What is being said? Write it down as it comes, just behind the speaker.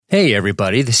Hey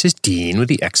everybody, this is Dean with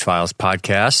the X-Files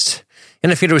podcast,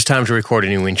 and I figured it was time to record a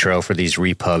new intro for these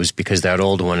repubs because that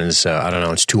old one is,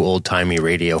 it's too old-timey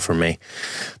radio for me.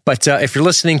 But if you're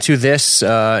listening to this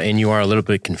and you are a little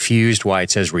bit confused why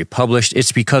it says Republished,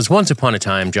 it's because once upon a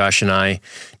time, Josh and I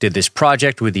did this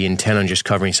project with the intent on just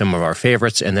covering some of our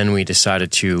favorites, and then we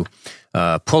decided to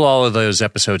pull all of those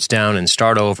episodes down and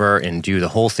start over and do the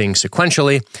whole thing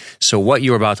sequentially. So what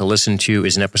you're about to listen to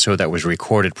is an episode that was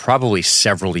recorded probably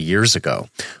several years ago,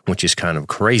 which is kind of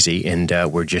crazy, and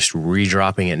we're just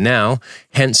redropping it now,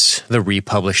 hence the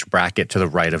republished bracket to the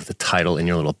right of the title in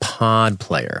your little pod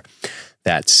player.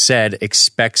 That said,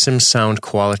 expect some sound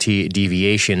quality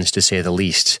deviations, to say the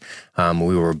least.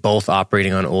 We were both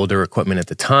operating on older equipment at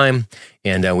the time,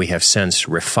 and we have since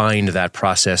refined that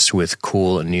process with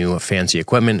cool, new, fancy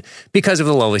equipment because of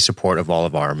the lovely support of all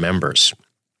of our members.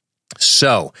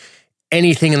 So,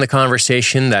 anything in the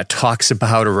conversation that talks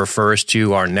about or refers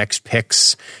to our next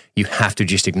picks, you have to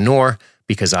just ignore,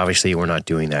 because obviously we're not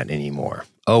doing that anymore.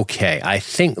 Okay, I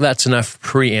think that's enough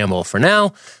preamble for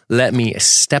now. Let me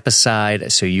step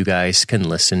aside so you guys can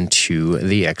listen to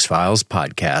the X-Files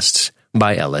podcasts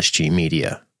by LSG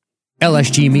Media.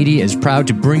 LSG Media is proud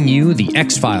to bring you the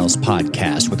X-Files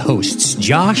podcast with hosts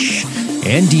Josh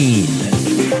and Dean.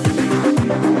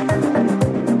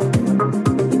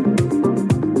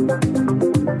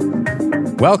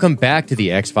 Welcome back to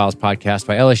the X-Files podcast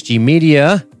by LSG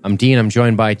Media. I'm Dean, I'm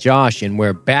joined by Josh, and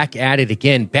we're back at it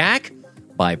again. Back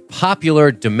by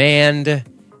popular demand,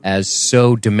 as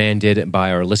so demanded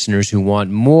by our listeners who want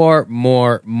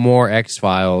more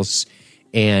X-Files.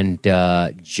 And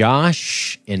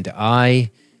Josh and I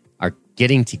are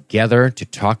getting together to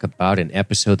talk about an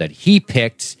episode that he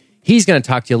picked. He's going to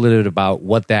talk to you a little bit about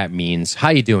what that means. How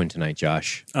you doing tonight,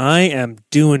 Josh? I am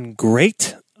doing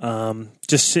great.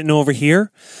 Just sitting over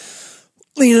here,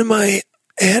 leaning my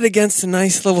head against a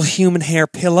nice little human hair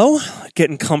pillow,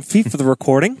 getting comfy for the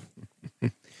recording.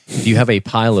 Do you have a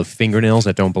pile of fingernails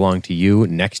that don't belong to you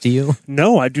next to you?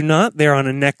 No, I do not. They're on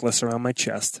a necklace around my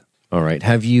chest. All right.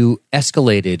 Have you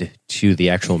escalated to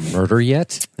the actual murder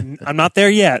yet? I'm not there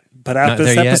yet, but after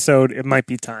this episode, it might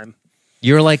be time.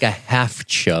 You're like a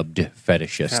half-chubbed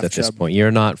fetishist at this point.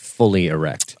 You're not fully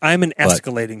erect. I'm an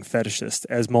escalating fetishist,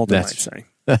 as Mulder might say.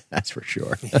 That's for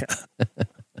sure. Yeah.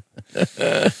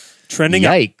 Trending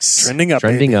up. Yikes.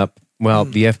 Trending up. Well,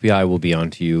 the FBI will be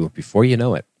onto you before you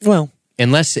know it. Well,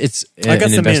 unless it's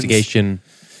an investigation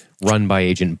run by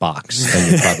Agent Box, then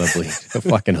you're probably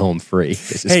fucking home free.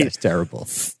 This is terrible.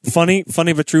 Funny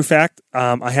but true fact.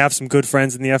 I have some good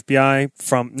friends in the FBI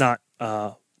from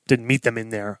didn't meet them in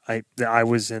there. I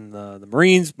was in the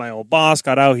Marines. My old boss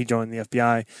got out. He joined the FBI.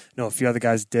 I know a few other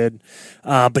guys did.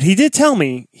 But he did tell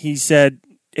me, he said,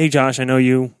 "Hey, Josh, I know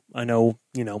you. I know,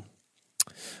 know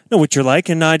what you're like.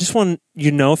 And I just want you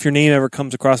to know if your name ever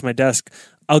comes across my desk,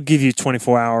 I'll give you a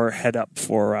 24-hour head up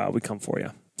before we come for you."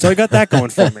 So I got that going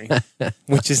for me,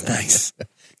 which is nice.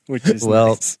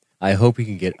 Nice. I hope you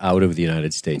can get out of the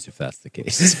United States if that's the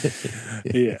case.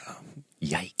 Yeah.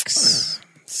 Yikes.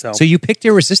 So you picked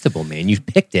Irresistible, man. You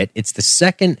picked it. It's the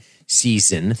second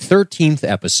season, 13th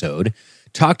episode.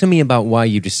 Talk to me about why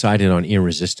you decided on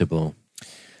Irresistible.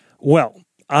 Well,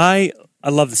 I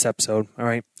love this episode, all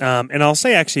right? And I'll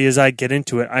say, actually, as I get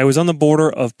into it, I was on the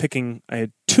border of picking. I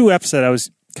had two episodes that I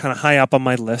was kind of high up on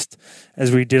my list.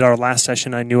 As we did our last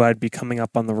session, I knew I'd be coming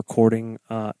up on the recording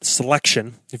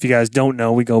selection. If you guys don't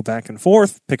know, we go back and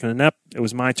forth, picking an ep. It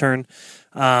was my turn.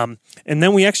 And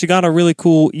then we actually got a really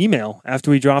cool email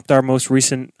after we dropped our most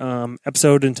recent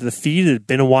episode into the feed. It had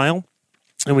been a while.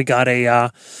 And we got a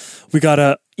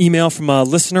email from a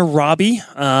listener, Robbie,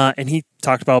 and he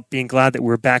talked about being glad that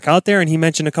we're back out there, and he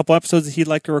mentioned a couple episodes that he'd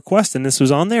like to request, and this was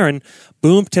on there, and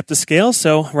boom, tipped the scale.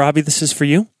 So, Robbie, this is for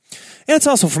you. And it's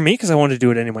also for me, because I wanted to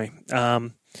do it anyway.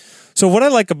 So what I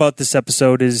like about this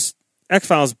episode is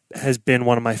X-Files has been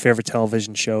one of my favorite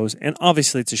television shows, and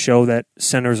obviously it's a show that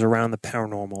centers around the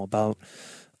paranormal, about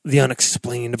the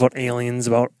unexplained, about aliens,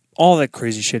 about all that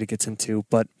crazy shit it gets into,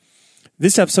 but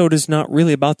this episode is not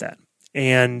really about that.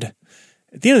 And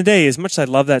at the end of the day, as much as I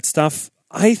love that stuff,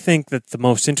 I think that the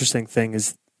most interesting thing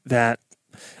is that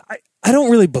I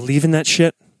don't really believe in that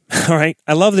shit. All right?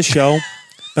 I love the show,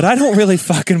 but I don't really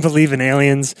fucking believe in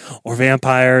aliens or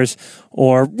vampires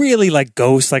or really like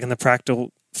ghosts, like in the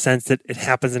practical sense that it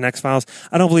happens in X-Files.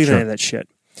 I don't believe in any of that shit.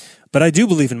 But I do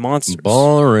believe in monsters.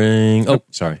 Boring. Oh,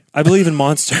 sorry. I believe in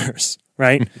monsters,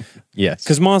 right? Yes.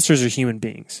 Because monsters are human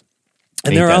beings.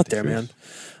 And they're out there, man.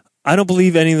 I don't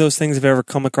believe any of those things have ever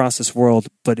come across this world,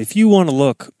 but if you want to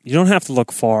look, you don't have to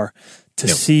look far to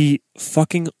see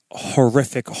fucking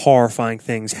horrific, horrifying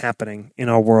things happening in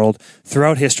our world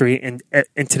throughout history and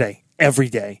today, every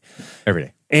day. Every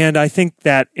day. And I think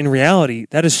that in reality,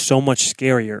 that is so much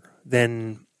scarier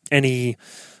than any,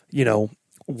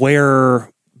 were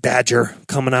badger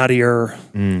coming out of your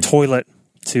toilet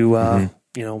to,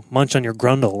 munch on your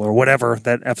grundle or whatever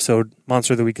that episode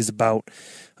Monster of the Week is about.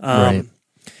 Right.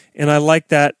 And I like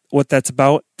that what that's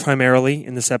about primarily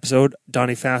in this episode.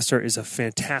 Donnie Pfaster is a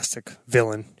fantastic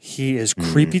villain. He is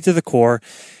creepy to the core.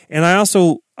 And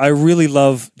I really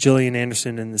love Gillian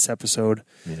Anderson in this episode.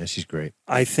 Yeah, she's great.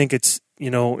 I think it's,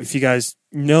 if you guys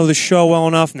know the show well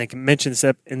enough and they can mention this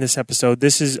in this episode,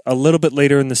 this is a little bit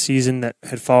later in the season that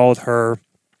had followed her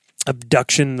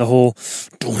abduction, the whole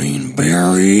Dwayne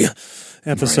Barry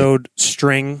episode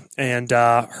string, and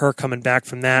her coming back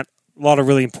from that. A lot of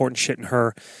really important shit in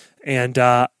her.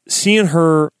 And seeing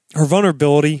her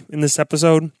vulnerability in this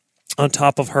episode on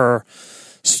top of her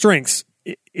strengths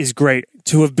is great.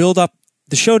 To have built up,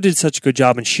 the show did such a good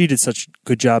job and she did such a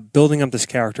good job building up this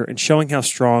character and showing how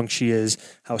strong she is,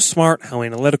 how smart, how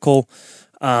analytical.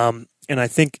 And I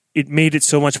think it made it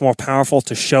so much more powerful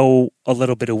to show a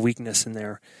little bit of weakness in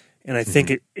there. And I think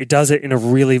it does it in a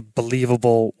really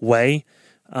believable way.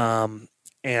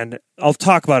 And I'll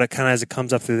talk about it kind of as it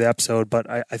comes up through the episode, but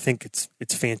I think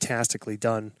it's fantastically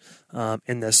done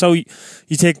in this. So you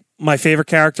take my favorite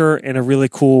character and a really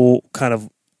cool kind of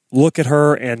look at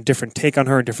her and different take on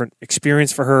her, and different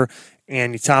experience for her,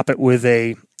 and you top it with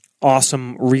a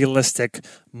awesome, realistic,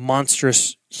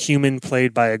 monstrous human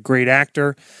played by a great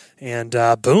actor, and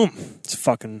boom, it's a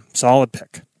fucking solid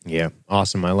pick. Yeah,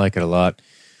 awesome. I like it a lot.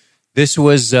 This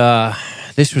was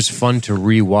fun to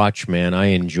rewatch, man. I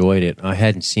enjoyed it. I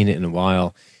hadn't seen it in a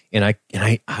while, and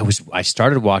I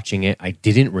started watching it. I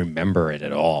didn't remember it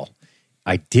at all.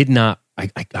 I did not.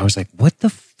 I was like, what the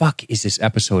fuck is this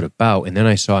episode about? And then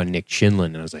I saw Nick Chinlund,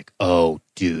 and I was like, oh,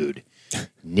 dude,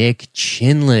 Nick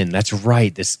Chinlund. That's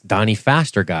right, this Donnie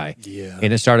Pfaster guy. Yeah.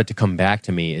 And it started to come back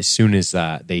to me as soon as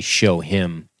they show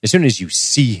him. As soon as you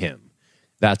see him,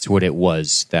 that's what it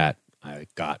was that I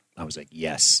got. I was like,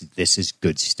 yes, this is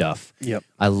good stuff. Yep.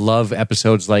 I love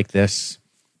episodes like this.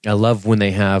 I love when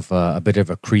they have a bit of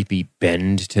a creepy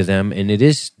bend to them, and it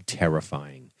is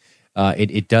terrifying.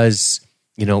 It does,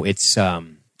 it's.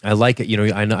 I like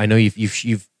it. I know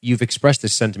you've expressed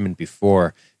this sentiment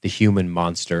before. The human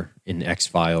monster in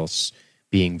X-Files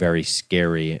being very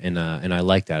scary, and I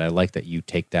like that. I like that you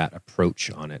take that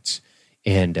approach on it,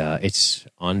 and it's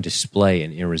on display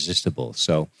in Irresistible.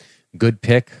 So. Good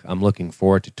pick. I'm looking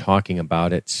forward to talking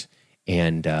about it.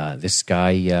 And this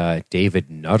guy, David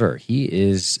Nutter, he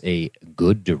is a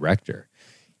good director.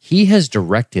 He has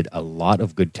directed a lot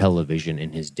of good television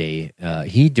in his day.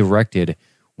 He directed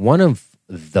one of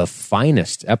the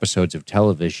finest episodes of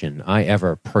television I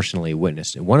ever personally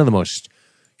witnessed. One of the most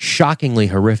shockingly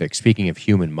horrific, speaking of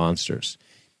human monsters.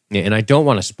 And I don't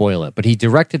want to spoil it, but he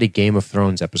directed a Game of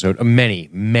Thrones episode, many,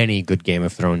 many good Game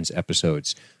of Thrones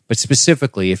episodes. But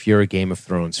specifically, if you're a Game of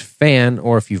Thrones fan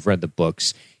or if you've read the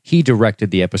books, he directed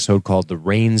the episode called The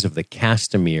Reigns of the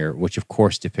Castamere, which of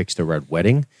course depicts the Red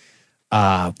Wedding.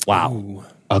 Wow. Ooh.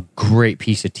 A great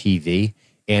piece of TV.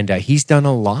 And he's done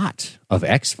a lot of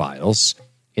X-Files.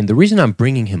 And the reason I'm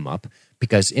bringing him up,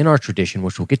 because in our tradition,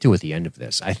 which we'll get to at the end of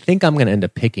this, I think I'm going to end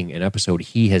up picking an episode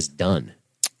he has done.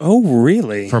 Oh,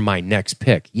 really? For my next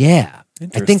pick. Yeah.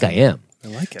 I think I am. I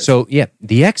like it. So, yeah,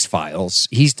 the X-Files,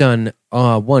 he's done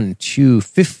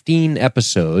 15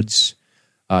 episodes.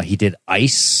 He did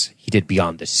Ice. He did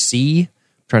Beyond the Sea.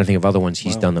 I'm trying to think of other ones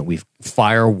he's done that we've...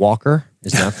 Firewalker.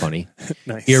 Isn't that funny?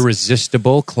 Nice.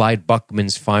 Irresistible. Clyde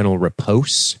Buckman's Final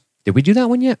Repose. Did we do that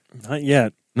one yet? Not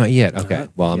yet. Not yet. Okay.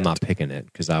 I'm not picking it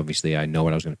because obviously I know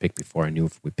what I was going to pick before I knew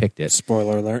if we picked it.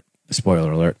 Spoiler alert.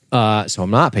 So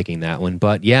I'm not picking that one.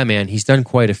 But yeah, man, he's done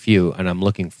quite a few, and I'm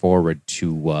looking forward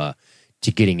to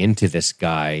getting into this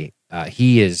guy.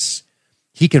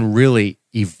 He can really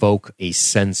evoke a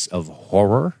sense of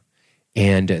horror,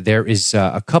 and there is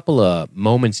a couple of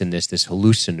moments in this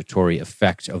hallucinatory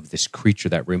effect of this creature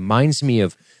that reminds me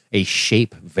of a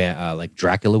shape like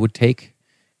Dracula would take.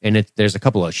 And there's a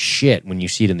couple of shit when you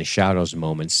see it in the shadows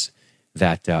moments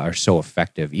that are so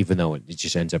effective, even though it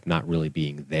just ends up not really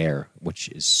being there, which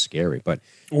is scary. But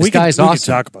this guy's awesome. We could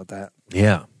talk about that.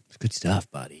 Yeah. Good stuff,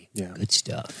 buddy. Yeah. Good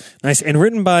stuff. Nice. And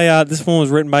written by, this one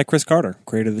was written by Chris Carter,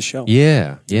 creator of the show.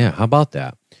 Yeah. Yeah. How about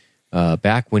that?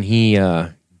 Back when he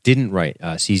didn't write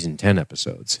season 10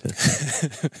 episodes.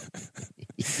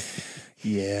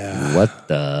 Yeah. What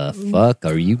the fuck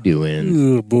are you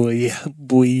doing? Oh, boy.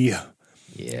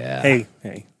 Yeah.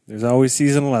 Hey. There's always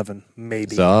season 11,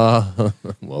 maybe. So,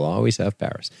 we'll always have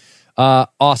Paris.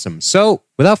 Awesome. So,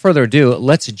 without further ado,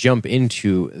 let's jump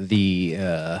into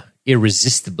the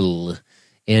Irresistible.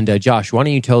 And Josh, why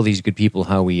don't you tell these good people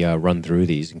how we run through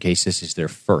these in case this is their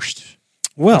first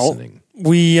listening?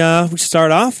 We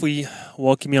start off, we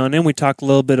welcome you on in, we talk a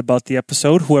little bit about the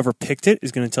episode. Whoever picked it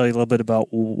is going to tell you a little bit about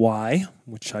why,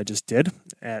 which I just did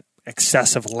at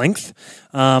excessive length.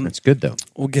 That's good, though.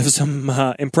 We'll give some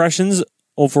impressions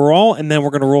overall, and then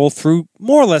we're going to roll through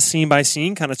more or less scene by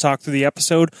scene, kind of talk through the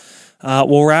episode.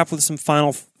 We'll wrap with some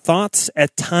final thoughts.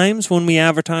 At times when we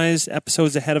advertise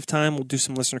episodes ahead of time, we'll do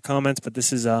some listener comments, but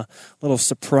this is a little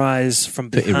surprise from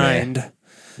behind.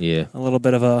 Yeah. A little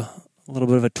bit of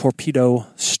a torpedo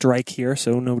strike here,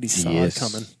 so nobody saw it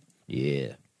coming.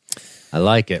 Yeah. I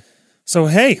like it. So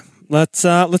hey, let's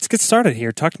get started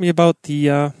here. Talk to me about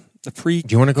the pre.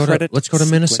 Do you want to go to? Let's go to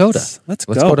Minnesota. Let's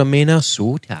go to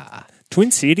Minnesota. Twin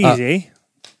Cities, eh?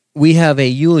 We have a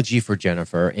eulogy for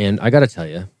Jennifer, and I got to tell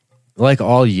you, like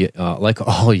all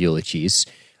eulogies,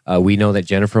 we know that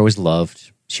Jennifer was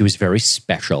loved. She was very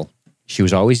special. She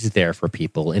was always there for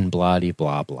people, and blah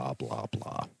blah blah blah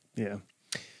blah. Yeah.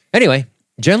 Anyway,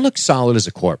 Jen looks solid as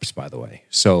a corpse, by the way.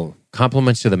 So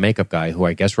compliments to the makeup guy, who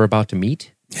I guess we're about to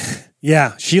meet.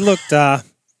 Yeah, she looked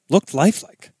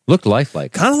lifelike. Looked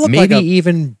lifelike. Kind of looked maybe like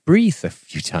even breathe a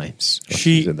few times.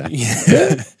 She kind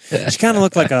of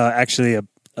looked like a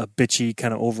bitchy,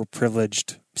 kind of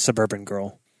overprivileged suburban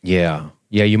girl. Yeah,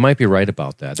 you might be right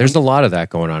about that. There's a lot of that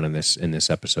going on in this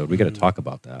episode. We got to talk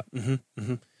about that,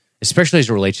 especially as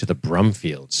it relates to the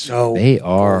Brumfields. Oh, they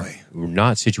are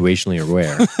not situationally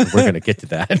aware. We're going to get to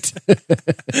that.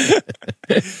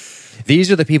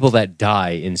 These are the people that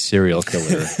die in serial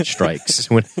killer strikes.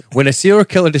 When a serial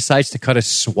killer decides to cut a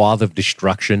swath of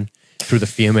destruction through the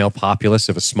female populace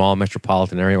of a small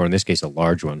metropolitan area, or in this case, a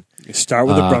large one. You start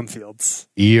with the Brumfields.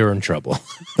 You're in trouble.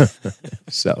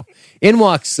 So, in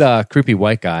walks creepy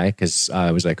white guy, because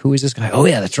I was like, who is this guy? Oh,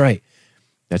 yeah, that's right.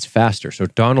 That's Faster. So,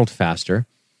 Donald Faster.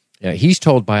 He's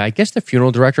told by, I guess, the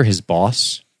funeral director, his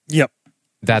boss. Yep.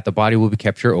 That the body will be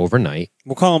kept here overnight.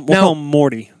 We'll call him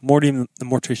Morty. Morty the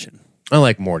mortician. I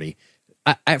like Morty.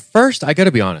 At first, I got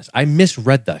to be honest, I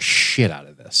misread the shit out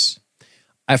of this.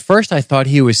 At first, I thought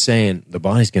he was saying, the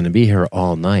body's going to be here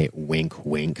all night. Wink,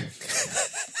 wink.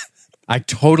 I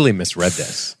totally misread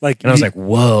this. And I was like,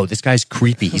 whoa, this guy's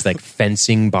creepy. He's like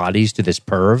fencing bodies to this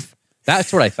perv.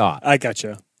 That's what I thought. I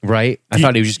gotcha. Right? I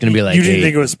thought he was just going to be like, you didn't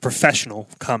think it was a professional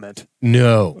comment?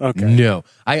 No. Okay. No.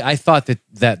 I thought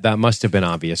that must have been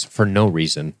obvious for no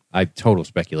reason. Total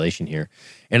speculation here.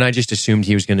 And I just assumed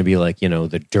he was going to be like,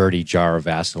 the dirty jar of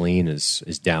Vaseline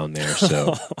is down there.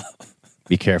 So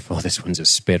be careful. This one's a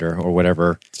spitter or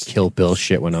whatever Kill Bill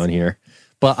shit went on here.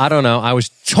 But I don't know. I was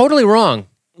totally wrong.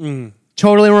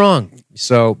 Totally wrong.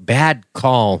 So bad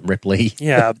call, Ripley.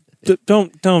 Yeah.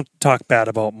 Don't talk bad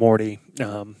about Morty.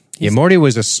 Morty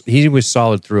was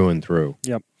solid through and through.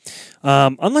 Yep.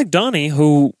 Unlike Donnie,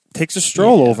 who takes a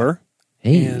stroll over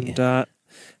and has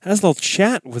a little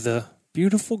chat with a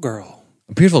beautiful girl.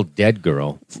 A beautiful dead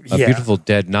girl. A beautiful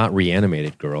dead, not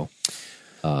reanimated girl.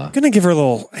 I'm going to give her a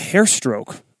little hair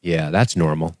stroke. Yeah, that's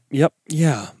normal. Yep.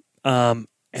 Yeah. And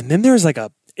then there's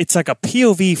it's like a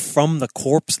POV from the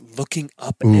corpse looking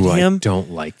up at him. I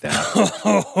don't like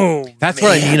that. That's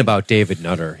what I mean about David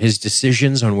Nutter. His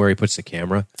decisions on where he puts the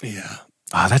camera. Yeah.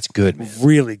 That's good, man.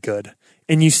 Really good.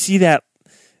 And you see that,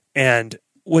 and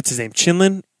what's his name?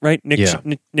 Chinlund, right? Nick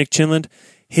Chinlund.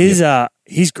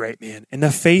 He's great, man. And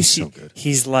the face,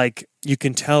 he's like, you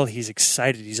can tell he's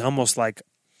excited. He's almost like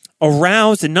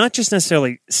aroused, and not just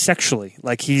necessarily sexually.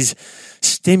 Like he's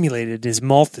stimulated. His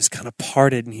mouth is kind of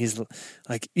parted, and he's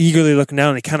like eagerly looking down,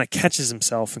 and he kind of catches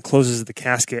himself and closes the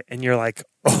casket, and you're like,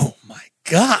 oh my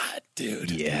God, dude.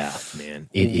 Yeah, man.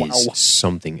 It is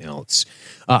something else.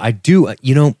 I do,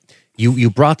 you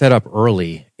brought that up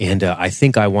early, and I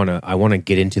think I want to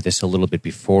get into this a little bit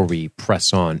before we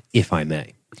press on, if I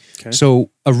may. Okay. So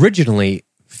originally,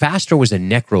 Faster was a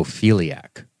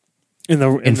necrophiliac. In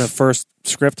the first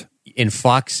script? And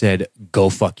Fox said, go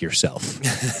fuck yourself.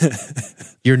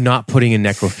 You're not putting a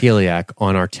necrophiliac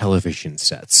on our television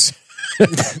sets.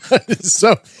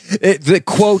 So, the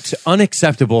quote,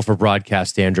 unacceptable for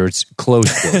broadcast standards,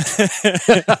 close quote.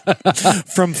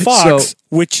 From Fox,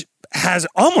 which has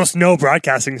almost no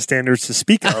broadcasting standards to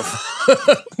speak of.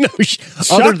 No,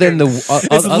 other than the...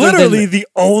 it's literally the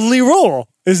only rule.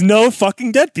 Is no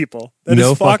fucking dead people. That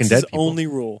is Fox's only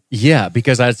rule. Yeah,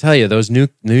 because I tell you, those new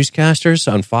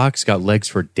newscasters on Fox got legs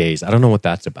for days. I don't know what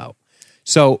that's about.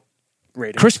 So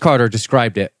rating. Chris Carter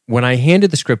described it. When I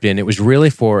handed the script in, it was really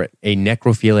for a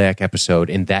necrophiliac episode,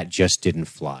 and that just didn't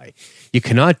fly. You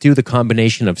cannot do the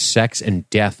combination of sex and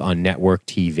death on network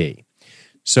TV.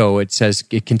 So it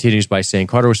continues by saying,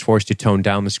 Carter was forced to tone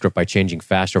down the script by changing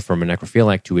faster from a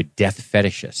necrophiliac to a death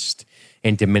fetishist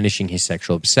and diminishing his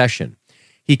sexual obsession.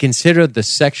 He considered the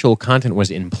sexual content was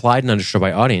implied and understood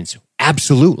by audience.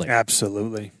 Absolutely.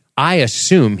 Absolutely. I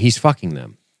assume he's fucking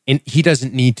them. And he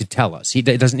doesn't need to tell us. It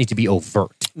doesn't need to be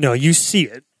overt. No, you see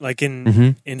it, like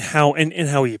in how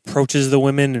he approaches the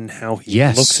women and how he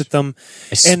looks at them.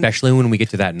 Especially when we get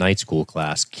to that night school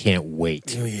class. Can't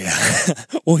wait. Yeah.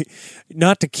 Well,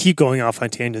 not to keep going off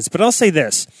on tangents, but I'll say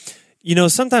this. You know,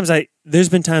 sometimes there's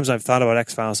been times I've thought about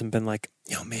X-Files and been like,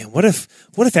 oh man, what if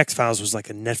X-Files was like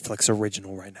a Netflix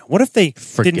original right now? What if they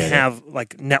didn't have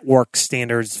like network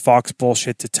standards, Fox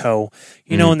bullshit to toe,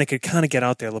 you know, and they could kind of get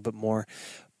out there a little bit more.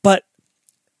 But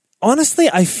honestly,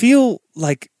 I feel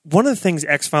like one of the things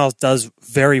X-Files does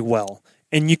very well,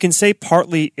 and you can say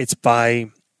partly it's by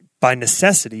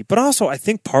necessity, but also I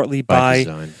think partly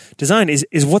by design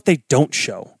is what they don't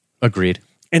show. Agreed.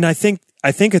 And I think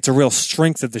it's a real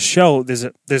strength of the show. There's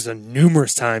a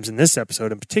numerous times in this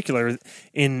episode in particular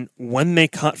in when they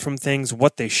cut from things,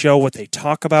 what they show, what they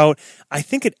talk about. I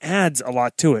think it adds a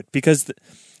lot to it because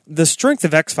the strength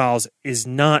of X-Files is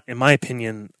not, in my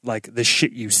opinion, like the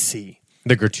shit you see.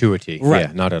 The gratuity. Right.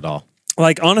 Yeah, not at all.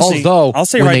 Like, honestly, although, I'll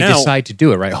say when right they now, decide to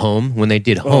do it, right, when they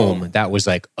did Home, that was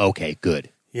like, okay, good.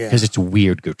 Yeah. Because it's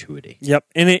weird gratuity. Yep.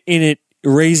 And it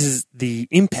raises the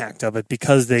impact of it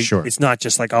because it's not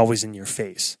just like always in your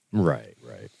face. Right.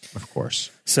 Of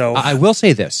course. So I will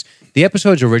say this. The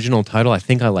episode's original title, I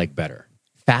think I like better.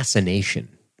 Fascination.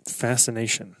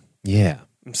 Instead Yeah.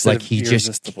 Like of he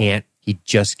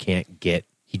just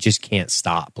can't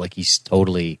stop. Like he's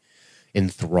totally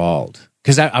enthralled.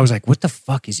 Because I was like, what the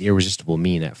fuck is irresistible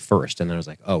mean at first? And then I was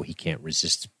like, oh, he can't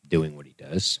resist doing what he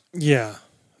does. Yeah.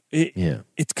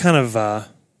 It's kind of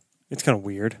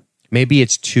weird. Maybe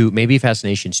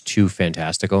Fascination's too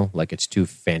fantastical, like it's too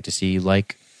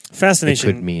fantasy-like.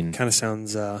 Fascination kind of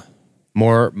sounds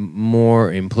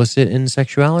more implicit in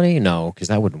sexuality. No, because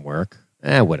that wouldn't work.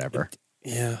 Whatever.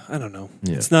 I don't know.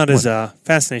 Yeah, it's not as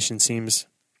Fascination seems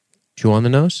too on the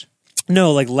nose.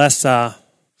 No, like less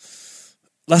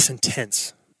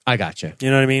intense. I gotcha.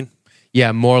 You know what I mean?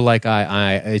 Yeah, more like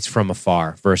it's from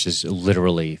afar versus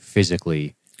literally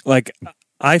physically. Like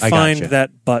I find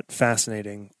that butt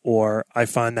fascinating, or I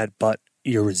find that butt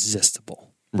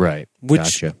irresistible. Right.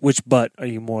 Which butt are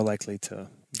you more likely to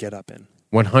get up in?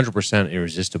 100%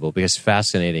 irresistible, because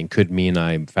fascinating could mean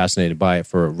I'm fascinated by it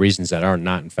for reasons that are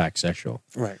not in fact sexual.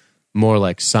 Right. More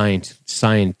like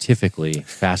scientifically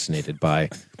fascinated by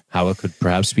how it could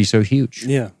perhaps be so huge.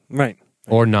 Yeah. Right.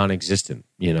 Or non-existent.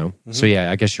 You know. Mm-hmm. So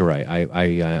yeah, I guess you're right.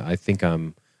 I think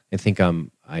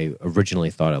I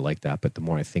originally thought I liked that, but the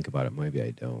more I think about it, maybe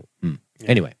I don't. Yeah.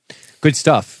 Anyway, good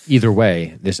stuff. Either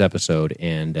way, this episode,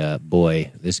 and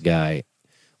boy, this guy.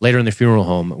 Later in the funeral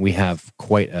home, we have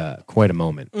quite a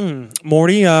moment.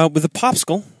 Morty with a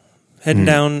popsicle heading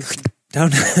down.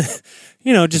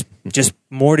 You know, just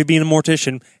Morty being a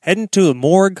mortician heading to the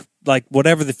morgue, like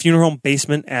whatever, the funeral home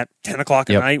basement at 10 o'clock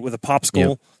at night with a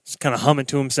popsicle, just kind of humming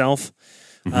to himself.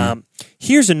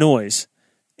 Hears a noise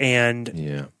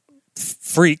and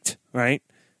freaked, right?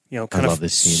 You know, kind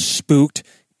of spooked.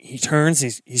 He turns.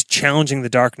 He's challenging the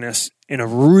darkness in a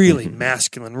really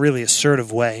masculine, really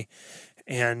assertive way.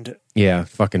 And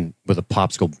fucking with a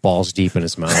popsicle balls deep in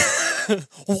his mouth.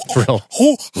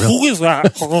 Who is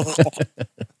that?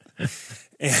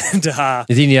 And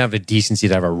he didn't have the decency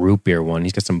to have a root beer one.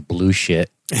 He's got some blue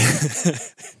shit. I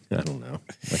don't know.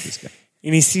 Like this guy.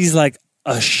 And he sees like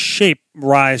a shape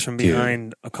rise from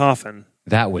behind a coffin.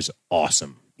 That was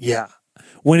awesome. Yeah.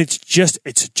 When it's just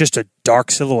a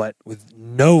dark silhouette with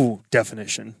no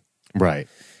definition. Right.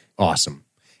 Awesome.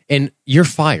 And you're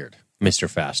fired, Mr.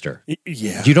 Faster.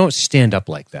 Yeah. You don't stand up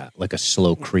like that, like a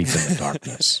slow creep in the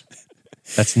darkness.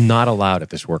 That's not allowed at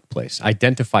this workplace.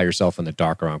 Identify yourself in the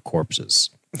dark around corpses.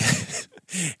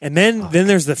 And then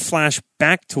there's the flash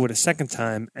back to it a second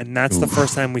time, and that's the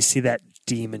first time we see that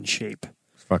demon shape.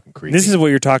 It's fucking creepy. This is what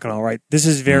you're talking about, right? This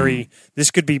is very...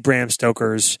 This could be Bram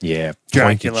Stoker's Dracula.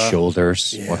 Pointed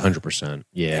shoulders, 100%.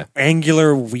 Yeah.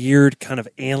 Angular, weird, kind of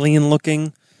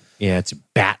alien-looking. Yeah, it's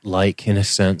bat-like in a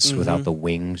sense, without the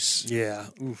wings. Yeah.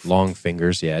 Oof. Long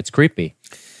fingers. Yeah, it's creepy.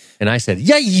 And I said,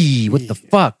 yay! What the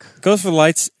fuck? Goes for the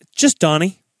lights. Just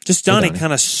Donnie.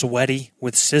 Kind of sweaty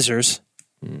with scissors.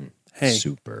 Hey.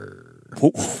 Super.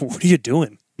 What are you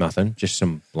doing? Nothing. Just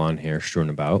some blonde hair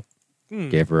strewn about.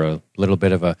 Gave her a little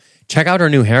bit of a... Check out her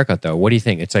new haircut, though. What do you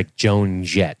think? It's like Joan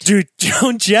Jett. Dude,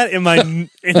 Joan Jett in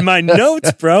my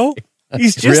notes, bro.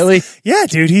 He's just... Really? Yeah,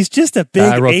 dude. He's just a big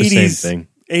I wrote the same thing.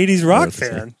 80s rock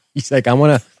fan. He's like, I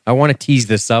want to tease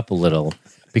this up a little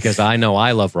because I know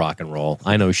I love rock and roll.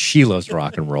 I know she loves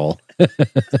rock and roll.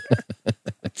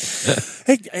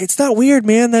 Hey, it's not weird,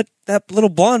 man, that little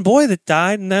blonde boy that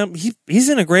died, and now he's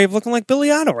in a grave looking like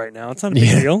Billy Idol right now. It's not a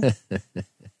big deal.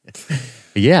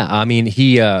 Yeah, I mean,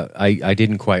 I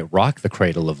didn't quite rock the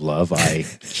Cradle of Love. I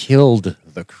killed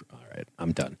the... All right,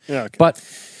 I'm done. Yeah, okay. But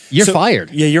you're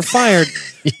fired. Yeah, you're fired.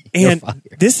 You're and fired.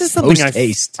 This is something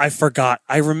Post-haste. I forgot.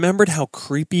 I remembered how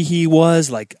creepy he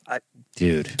was.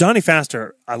 Dude. Donnie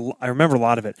Pfaster, I remember a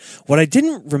lot of it. What I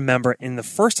didn't remember in the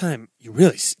first time you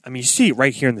see it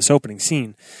right here in this opening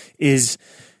scene, is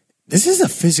this is a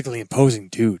physically imposing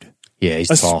dude. Yeah,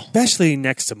 he's tall. Especially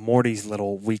next to Morty's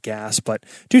little weak ass. But,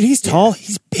 dude, he's tall.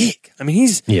 He's big. I mean,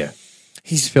 he's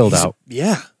filled out.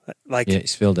 Yeah.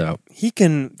 He's filled out. He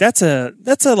can, that's a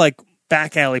like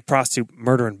back alley prostitute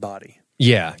murdering body.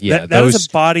 Yeah. That is a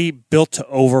body built to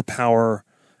overpower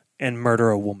and murder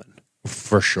a woman.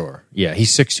 For sure. Yeah,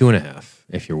 he's 6'2.5",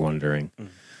 if you're wondering.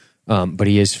 But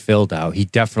he is filled out. He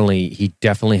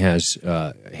definitely has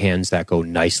hands that go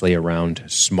nicely around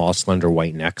small, slender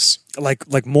white necks.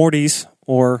 Like Morty's,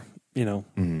 or,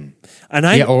 And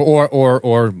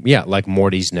like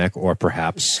Morty's neck, or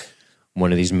perhaps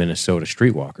one of these Minnesota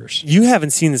streetwalkers. You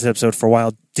haven't seen this episode for a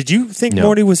while. Did you think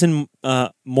Morty was in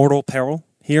mortal peril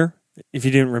here? If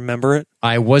you didn't remember it,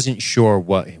 I wasn't sure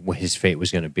what his fate was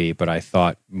going to be, but I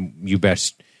thought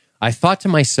I thought to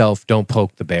myself, "Don't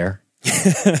poke the bear,"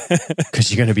 because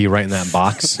you're going to be right in that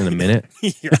box in a minute.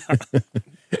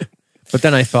 But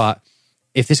then I thought,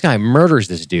 if this guy murders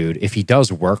this dude, if he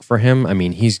does work for him, I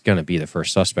mean, he's going to be the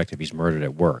first suspect if he's murdered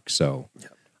at work. So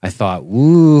I thought,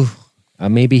 ooh,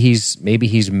 maybe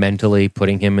he's mentally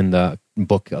putting him in the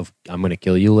book of "I'm going to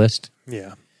kill you" list.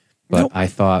 Yeah. But I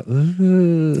thought,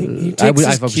 he takes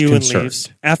his cue and leaves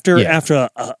after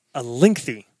a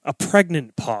lengthy,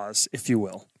 pregnant pause, if you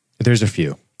will. There's a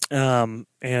few. And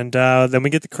then we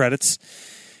get the credits.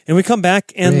 And we come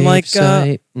back, and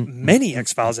many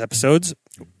X-Files episodes,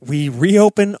 we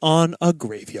reopen on a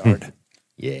graveyard.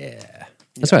 Yeah.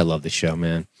 That's why I love this show,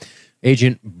 man.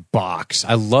 Agent Box.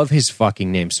 I love his fucking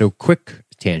name. So, quick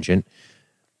tangent.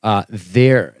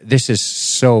 This is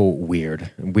so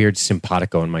weird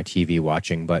simpatico in my TV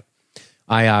watching, but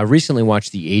I recently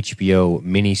watched the HBO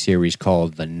miniseries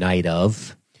called The Night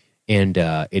Of, and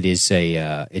it is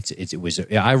I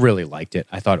really liked it.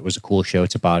 I thought it was a cool show.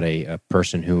 It's about a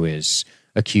person who is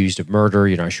accused of murder.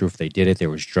 You're not sure if they did it.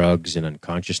 There was drugs and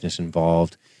unconsciousness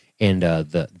involved, and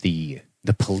the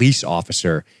police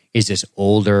officer is this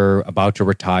older, about to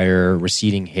retire,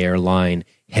 receding hairline,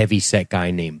 heavy-set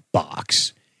guy named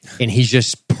Box. And he's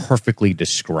just perfectly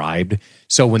described.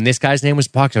 So when this guy's name was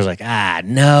Box, I was like,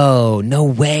 no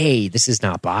way. This is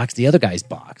not Box. The other guy's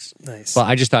Box. Nice. But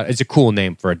I just thought it's a cool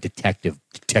name for a detective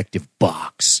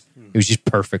Box. It was just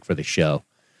perfect for the show.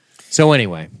 So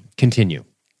anyway, continue.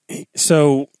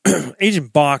 So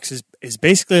Agent Box is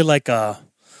basically he's like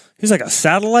a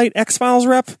satellite X-Files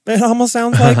rep, it almost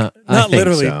sounds like. Not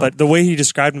literally, so. But the way he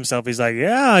described himself, he's like,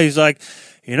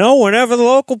 whenever the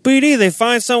local PD, they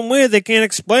find something weird they can't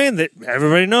explain, that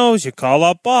everybody knows, you call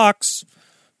up Box.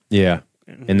 Yeah.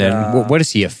 And then, what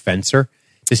is he, a fencer?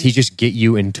 Does he just get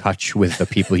you in touch with the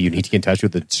people you need to get in touch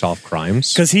with to solve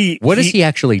crimes? Because what does he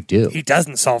actually do? He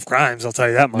doesn't solve crimes, I'll tell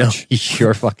you that much. No, he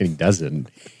sure fucking doesn't.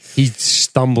 He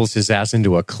stumbles his ass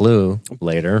into a clue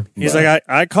later. He's like,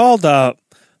 I called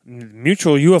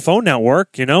Mutual UFO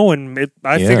Network, and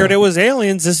I figured it was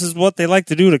aliens. This is what they like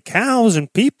to do to cows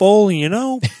and people,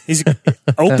 He's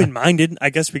open-minded. I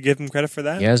guess we give him credit for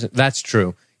that. That's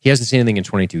true. He hasn't seen anything in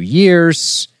 22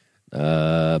 years.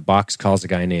 Box calls a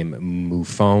guy named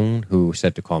Mufone, who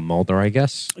said to call Mulder, I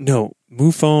guess. No,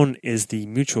 Mufone is the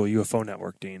Mutual UFO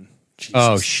Network, Dean. Jesus.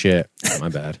 Oh, shit. My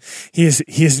bad. He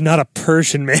is not a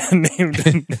Persian man named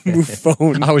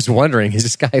Mufone. I was wondering, is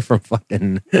this guy from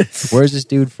fucking... Where's this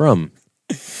dude from?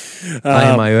 I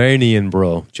am Iranian,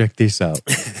 bro. Check this out.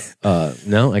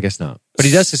 No, I guess not. But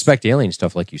he does suspect alien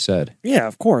stuff, like you said. Yeah,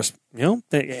 of course.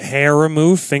 The hair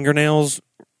removed, fingernails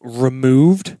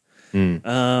removed.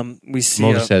 We see...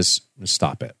 Mulder says,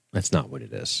 stop it. That's not what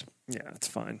it is. Yeah, it's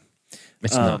fine.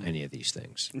 It's not any of these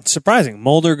things. It's surprising.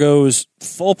 Mulder goes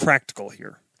full practical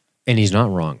here. And he's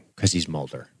not wrong, because he's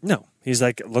Mulder. No. He's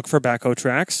like, look for backhoe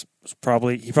tracks. He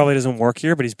probably doesn't work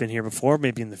here, but he's been here before,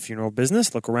 maybe in the funeral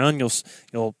business. Look around.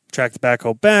 You'll track the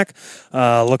backhoe back.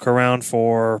 Look around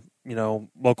for,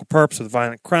 local perps with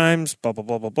violent crimes, blah, blah,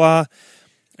 blah, blah, blah.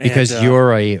 Because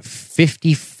you're a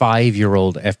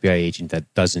 55-year-old FBI agent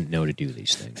that doesn't know to do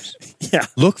these things. Yeah.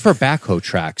 Look for backhoe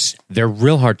tracks. They're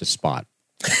real hard to spot.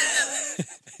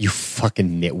 You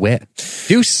fucking nitwit.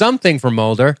 Do something for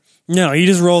Mulder. No, he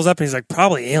just rolls up and he's like,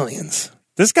 probably aliens.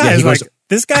 This guy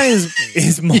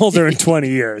is Mulder in 20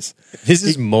 years. This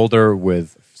is Mulder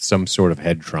with some sort of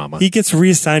head trauma. He gets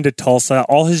reassigned to Tulsa.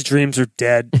 All his dreams are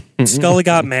dead. Scully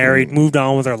got married, moved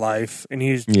on with her life, and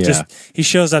he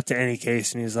shows up to any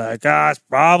case and he's like, it's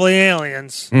probably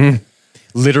aliens.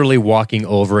 Literally walking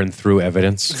over and through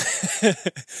evidence.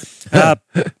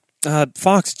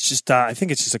 Fox, just I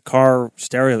think it's just a car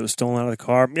stereo that was stolen out of the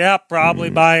car. Yeah, probably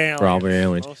by aliens. Probably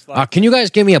aliens. Can you guys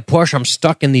give me a push? I'm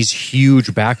stuck in these huge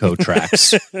backhoe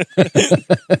tracks.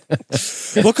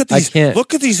 Look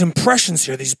at these impressions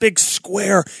here. These big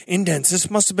square indents.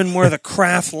 This must have been where the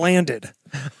craft landed.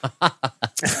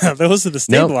 Those are the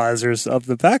stabilizers of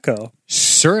the backhoe.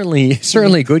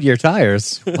 Certainly Goodyear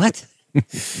tires. What?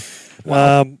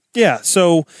 Yeah.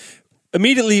 So.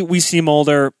 Immediately, we see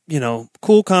Mulder,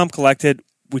 cool, calm, collected.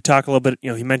 We talk a little bit,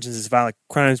 he mentions his violent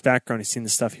crimes background. He's seen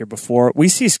this stuff here before. We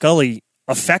see Scully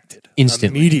affected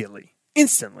instantly,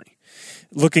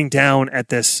 looking down at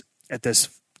this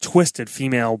twisted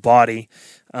female body.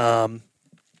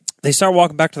 They start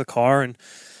walking back to the car, and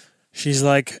she's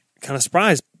like kind of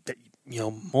surprised that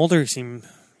Mulder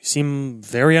seem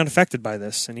very unaffected by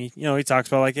this. And he talks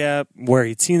about where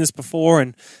he'd seen this before,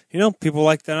 and people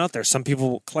like that out there. Some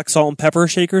people collect salt and pepper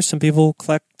shakers, some people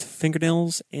collect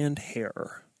fingernails and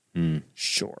hair.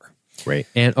 Sure. Great.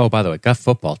 And by the way, got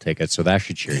football tickets, so that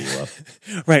should cheer you up.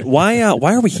 Right. Why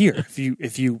are we here?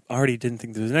 If you already didn't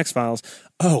think there was an X-Files.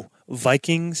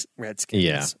 Vikings, Redskins.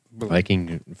 Yeah.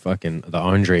 Viking fucking the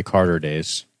Andre Carter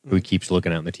days. Who keeps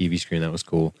looking out on the TV screen. That was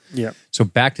cool. Yeah. So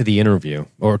back to the interview,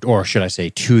 or should I say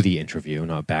to the interview,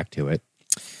 not back to it.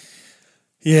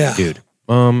 Yeah. Dude,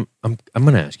 I'm going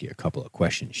to ask you a couple of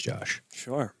questions, Josh.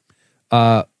 Sure.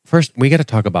 First, we got to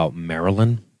talk about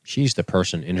Marilyn. She's the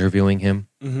person interviewing him.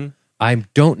 Mm-hmm. I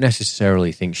don't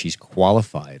necessarily think she's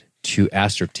qualified to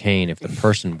ascertain if the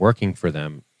person working for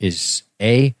them is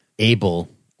A, able,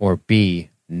 or B,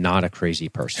 not a crazy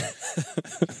person.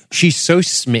 She's so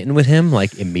smitten with him,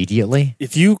 immediately.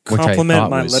 If you compliment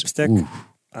my lipstick, oof.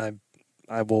 I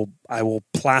will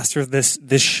plaster this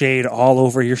shade all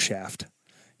over your shaft.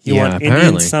 You want apparently.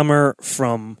 Indian Summer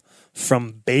from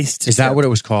base to Is that what it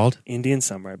was called? Indian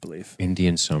Summer, I believe.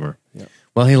 Indian Summer. Yeah.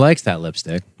 Well, he likes that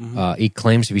lipstick. Mm-hmm. He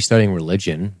claims to be studying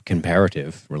religion,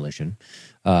 comparative religion.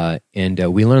 And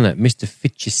we learn that Mr.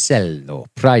 Ficcisello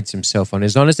prides himself on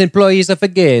his honest employees. I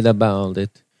forget about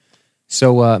it.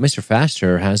 So Mr.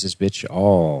 Faster has this bitch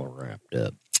all wrapped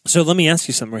up. So let me ask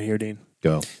you something right here, Dean.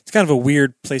 Go. It's kind of a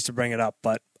weird place to bring it up,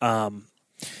 but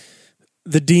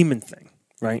the demon thing,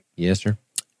 right? Yes, sir.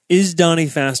 Is Donnie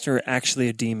Faster actually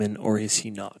a demon, or is he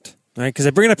not? Right? Because I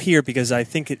bring it up here because I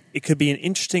think it could be an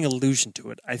interesting allusion to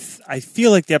it. I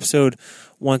feel like the episode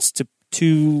wants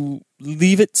to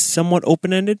leave it somewhat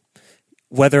open-ended,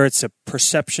 whether it's a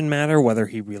perception matter, whether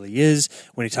he really is.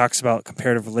 When he talks about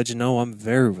comparative religion, no, I'm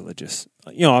very religious.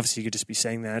 Obviously you could just be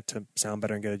saying that to sound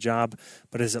better and get a job,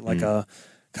 but is it like a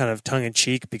kind of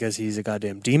tongue-in-cheek because he's a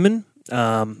goddamn demon?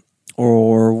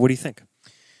 Or what do you think?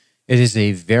 It is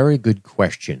a very good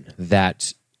question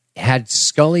that had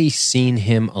Scully seen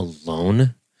him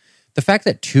alone, the fact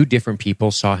that two different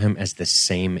people saw him as the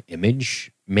same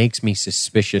image makes me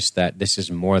suspicious that this is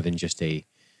more than just an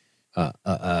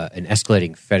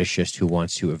escalating fetishist who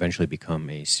wants to eventually become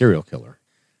a serial killer.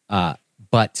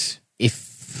 But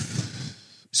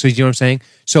so you know what I'm saying?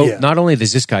 So Not only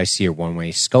does this guy see her one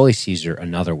way, Scully sees her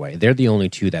another way. They're the only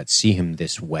two that see him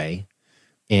this way,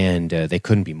 and they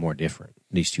couldn't be more different,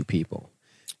 these two people.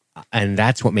 And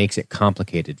that's what makes it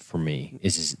complicated for me,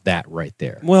 is that right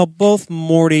there. Well, both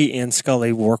Morty and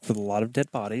Scully work with a lot of dead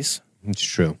bodies. It's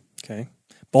true. Okay.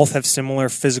 Both have similar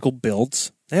physical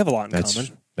builds. They have a lot in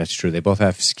common. That's true. They both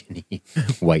have skinny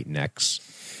white necks.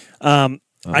 I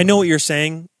know what you're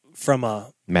saying from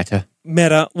a... Meta.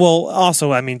 Well,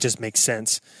 also, just makes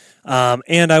sense.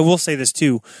 And I will say this,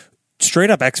 too. Straight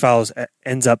up X-Files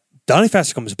ends up... Donnie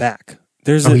Faster comes back.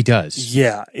 He does?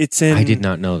 Yeah. It's in... I did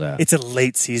not know that. It's a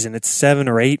late season. It's 7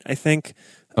 or 8, I think.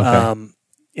 Okay.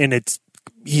 And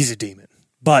he's a demon.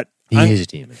 But... He is a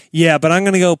demon. Yeah, but I'm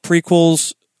going to go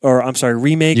prequels... Or, I'm sorry,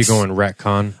 remakes. You're going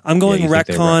retcon? I'm going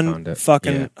retcon,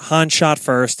 fucking Han shot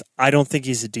first. I don't think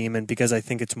he's a demon because I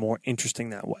think it's more interesting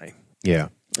that way. Yeah.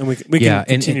 And we can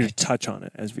continue to touch on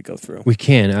it as we go through. We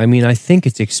can. I think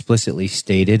it's explicitly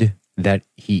stated that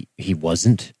he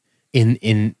wasn't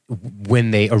in when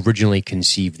they originally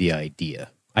conceived the idea.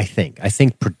 I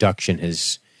think production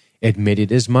has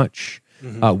admitted as much.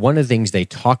 One of the things they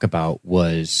talk about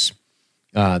was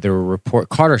there were report.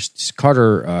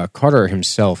 Carter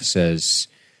himself says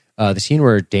the scene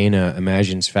where Dana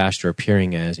imagines Faster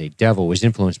appearing as a devil was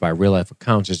influenced by real life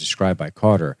accounts as described by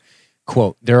Carter.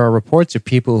 Quote, there are reports of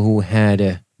people who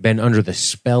had been under the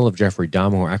spell of Jeffrey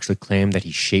Dahmer who actually claimed that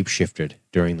he shapeshifted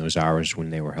during those hours when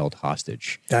they were held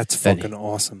hostage. That's fucking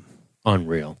awesome.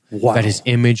 Unreal. Wow. That his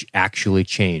image actually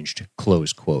changed,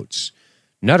 close quotes.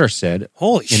 Nutter said,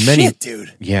 holy shit,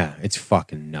 dude. Yeah, it's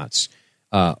fucking nuts.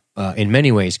 In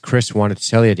many ways, Chris wanted to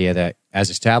sell the idea that, as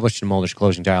established in Mulder's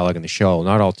closing dialogue in the show,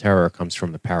 not all terror comes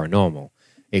from the paranormal.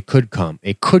 It could come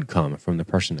from the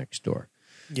person next door.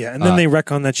 Yeah, and then they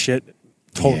wreck on that shit.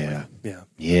 Totally.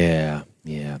 Yeah.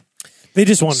 They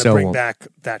just wanted to bring back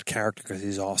that character because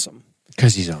he's awesome.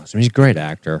 Because he's awesome. He's a great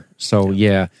actor. So,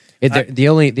 the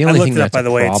only thing that's a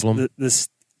problem... This,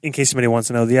 in case anybody wants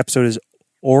to know, the episode is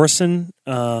Orison,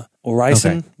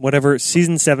 whatever,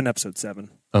 season 7, episode 7.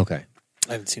 Okay.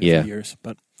 I haven't seen it for years,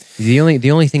 but... The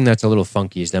only thing that's a little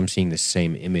funky is them seeing the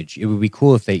same image. It would be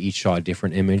cool if they each saw a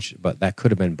different image, but that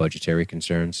could have been budgetary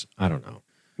concerns. I don't know.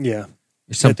 Yeah.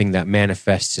 Something that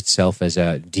manifests itself as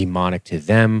a demonic to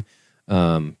them,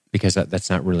 because that's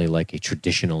not really like a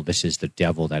traditional, this is the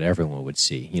devil that everyone would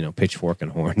see, pitchfork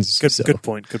and horns. Good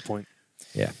point.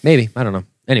 Yeah, maybe. I don't know.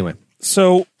 Anyway.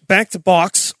 So, back to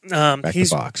Box.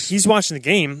 Box. He's watching the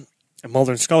game, and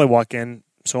Mulder and Scully walk in,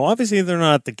 so obviously they're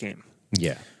not at the game.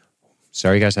 Yeah.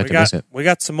 Sorry you guys had to miss it. We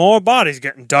got some more bodies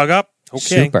getting dug up.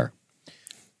 Okay. Super.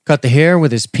 Cut the hair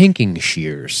with his pinking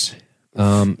shears.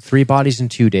 3 bodies in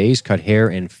 2 days. Cut hair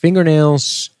and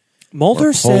fingernails.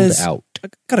 Mulder says, out. I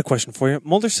got a question for you.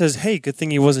 Mulder says, hey, good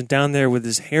thing he wasn't down there with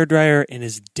his hairdryer and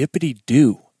his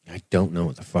dippity-doo. I don't know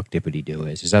what the fuck dippity-doo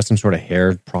is. Is that some sort of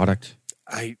hair product?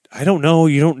 I don't know.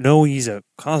 You don't know he's a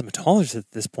cosmetologist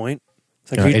at this point.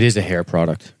 It's like it is a hair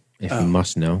product, if you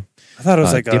must know. I thought it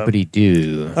was like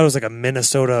dippity-doo. I thought it was like a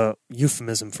Minnesota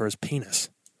euphemism for his penis.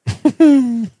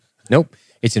 Nope.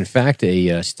 It's in fact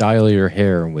a style your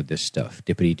hair with this stuff.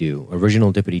 Dippity-doo.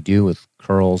 Original dippity-doo with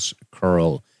curl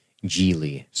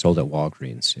Geely, sold at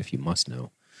Walgreens, if you must know.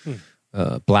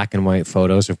 Black and white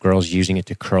photos of girls using it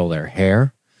to curl their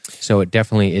hair. So it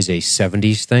definitely is a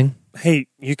 70s thing. Hey,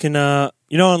 you can, on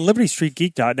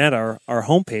libertystreetgeek.net, our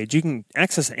homepage, you can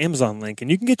access the Amazon link and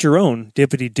you can get your own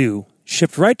dippity-doo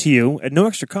shipped right to you at no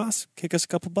extra cost. Kick us a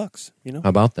couple bucks, How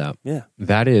about that? Yeah.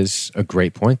 That is a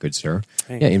great point, good sir.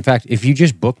 Hey. Yeah, in fact, if you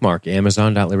just bookmark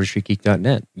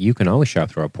amazon.libertystreetgeek.net, you can always shop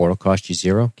through our portal. Cost you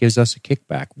 $0, gives us a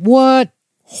kickback. What?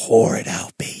 Whore it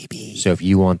out, baby. So if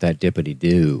you want that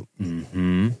dippity-doo,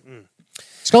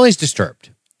 Scully's disturbed.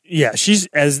 Yeah,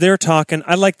 as they're talking,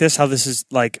 I like this, how this is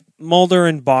like Mulder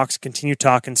and Box continue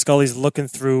talking. Scully's looking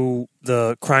through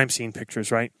the crime scene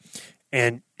pictures, right?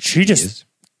 And she just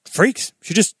freaks.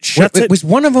 She just shuts it. Was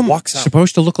one of them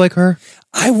supposed to look like her?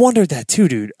 I wondered that too,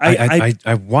 dude. I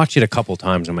watched it a couple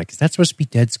times. I'm like, is that supposed to be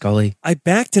dead Scully? I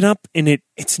backed it up, and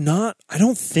it's not. I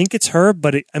don't think it's her,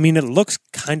 but it looks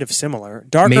kind of similar.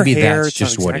 Darker Maybe hair. That's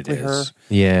just what exactly it is. Her.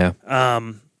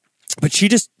 Yeah. But she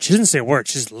doesn't say a word.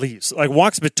 She just leaves, like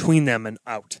walks between them and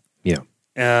out. Yeah.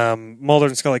 Mulder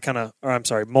and Scully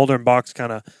Mulder and Box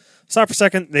kind of stop for a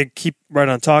second. They keep right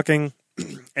on talking,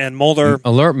 and Mulder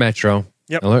alert Metro.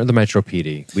 Yep. Alert the Metro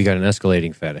PD. We got an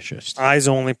escalating fetishist. Eyes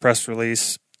only press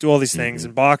release. Do all these things,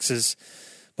 and Box is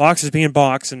being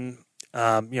Box, and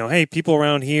hey, people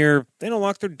around here, they don't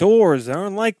lock their doors. They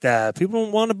aren't like that. People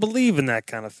don't want to believe in that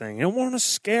kind of thing. You don't want to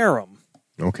scare them.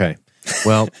 Okay.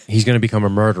 Well, he's going to become a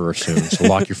murderer soon, so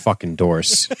lock your fucking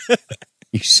doors.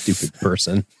 You stupid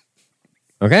person.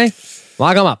 Okay?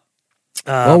 Lock them up.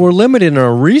 Well, we're limited in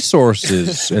our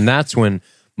resources, and that's when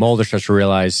Mulder starts to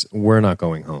realize we're not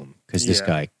going home because this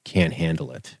guy can't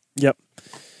handle it. Yep.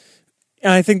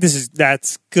 And I think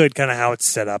that's good, kind of how it's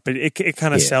set up. It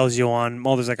kind of sells you on.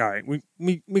 Mulder's like, all right,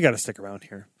 we got to stick around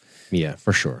here. Yeah,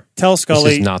 for sure. Tell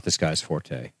Scully. This is not this guy's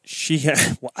forte.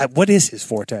 What is his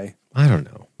forte? I don't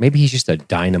know. Maybe he's just a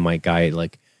dynamite guy,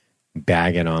 like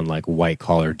bagging on like white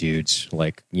collar dudes,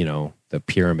 like, the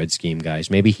pyramid scheme guys.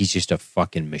 Maybe he's just a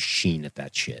fucking machine at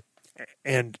that shit.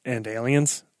 And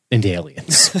aliens? And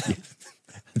aliens.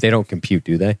 They don't compute,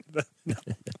 do they? No.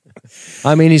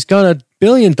 I mean, he's got $1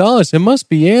 billion. It must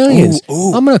be aliens.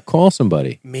 Ooh. I'm going to call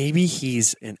somebody. Maybe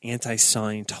he's an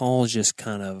anti-Scientologist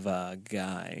kind of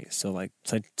guy. So, like,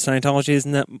 Scientology,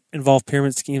 doesn't that involve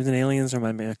pyramid schemes and aliens, or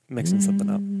am I mixing something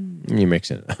up? You're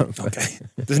mixing it up. Okay.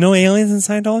 There's no aliens in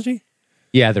Scientology?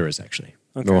 Yeah, there is, actually.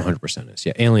 Okay. There 100% is.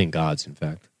 Yeah, alien gods, in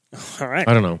fact. All right.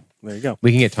 I don't know. There you go.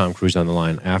 We can get Tom Cruise on the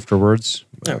line afterwards.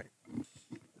 All right.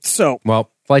 So.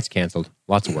 Well, flight's canceled.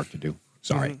 Lots of work to do.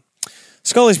 Sorry.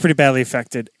 Scully's pretty badly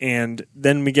affected, and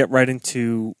then we get right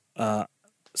into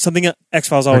something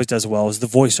X-Files always does well is the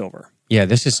voiceover. Yeah,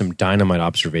 this is some dynamite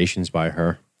observations by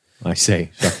her, I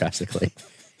say sarcastically.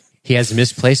 He has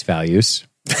misplaced values.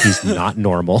 He's not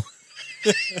normal.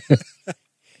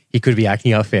 He could be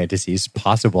acting out fantasies,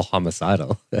 possible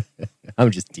homicidal.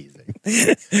 I'm just teasing.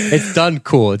 It's done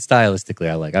cool. It's stylistically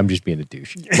I like. I'm just being a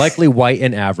douche. Likely white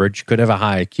and average. Could have a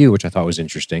high IQ, which I thought was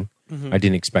interesting. I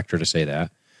didn't expect her to say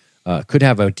that. Could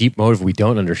have a deep motive we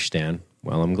don't understand.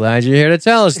 Well, I'm glad you're here to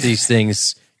tell us these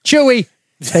things. Chewie,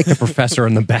 take the professor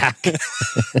in the back.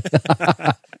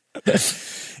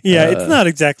 Yeah, it's not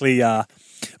exactly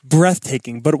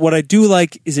breathtaking, but what I do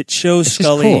like is it shows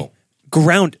Scully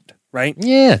grounded. Right?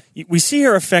 Yeah. We see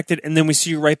her affected, and then we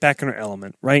see her right back in her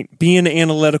element, right? Being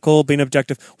analytical, being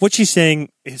objective. What she's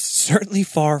saying is certainly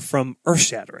far from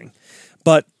earth-shattering.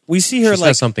 But we see her she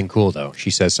says something cool, though. She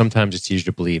says, sometimes it's easier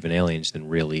to believe in aliens than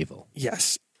real evil.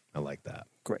 Yes. I like that.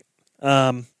 Great.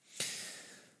 Cut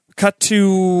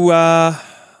to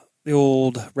the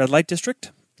old red light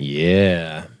district.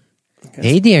 Yeah. Okay.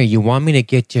 Hey there, you want me to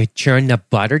get you churn the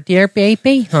butter there,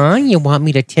 baby? Huh? You want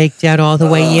me to take that all the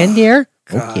way in there?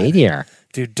 God. Okay, there.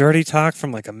 Dude, dirty talk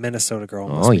from like a Minnesota girl.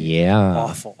 Oh, yeah.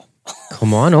 Awful.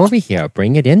 Come on over here.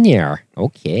 Bring it in there.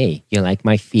 Okay. You like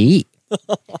my feet?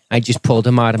 I just pulled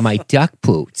them out of my duck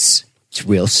boots. It's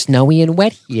real snowy and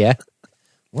wet here.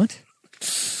 What?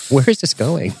 Where is this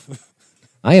going?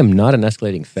 I am not an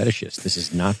escalating fetishist. This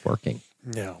is not working.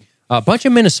 No. A bunch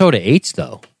of Minnesota 8s,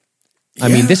 though. Yeah. I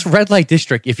mean, this red light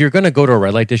district, if you're going to go to a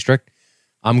red light district,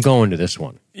 I'm going to this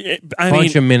one.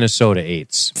 Bunch of Minnesota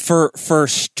 8s. For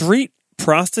street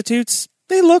prostitutes,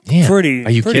 they look pretty. Are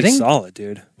you kidding? Solid,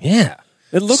 dude. Yeah,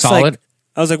 it looks solid. Like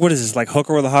I was like, "What is this? Like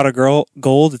hooker with a hotter girl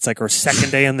gold?" It's like her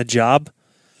second day on the job.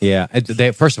 Yeah.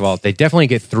 First of all, they definitely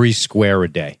get 3 square a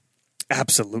day.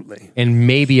 Absolutely, and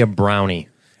maybe a brownie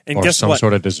and or some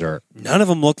sort of dessert. None of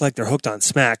them look like they're hooked on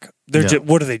smack. They're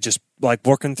what are they just like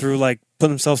working through, like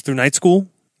putting themselves through night school?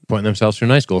 Putting themselves through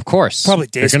night school, of course. Probably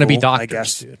day They're going to be doctors, I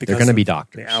guess, dude. They're going to be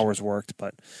doctors. The hours worked,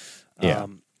 but yeah.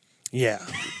 I'm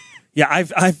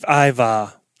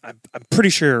pretty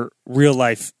sure real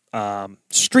life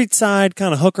street side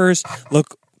kind of hookers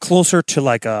look closer to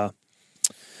like a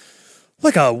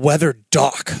weathered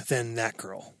dock than that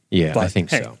girl. Yeah, but, I think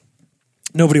so.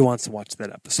 Nobody wants to watch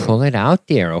that episode. Pull it out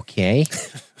there, okay?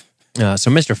 So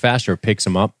Mr. Faster picks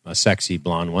him up, a sexy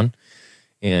blonde one.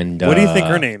 And what do you think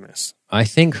her name is? I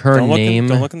think her name...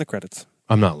 Don't look in the credits.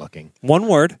 I'm not looking. One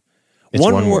word. It's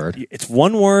one word. It's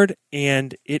one word,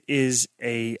 and it is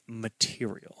a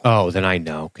material. Oh, then I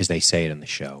know, because they say it in the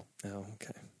show. Oh,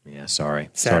 okay. Yeah, sorry.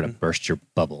 Satin. Sorry to burst your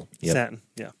bubble. Yep. Satin,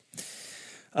 yeah.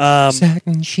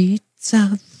 Satin sheets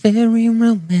are very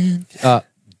romantic.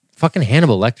 Fucking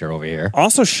Hannibal Lecter over here.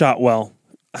 Also shot well.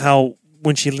 How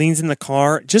when she leans in the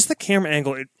car, just the camera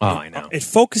angle, I know. It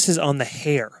focuses on the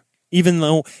hair, even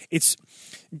though it's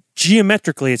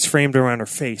geometrically it's framed around her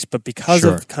face, but because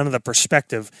of kind of the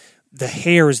perspective, the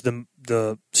hair is the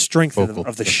strength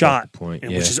of the shot, point,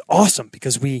 which is awesome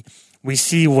because we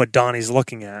see what Donnie's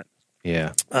looking at.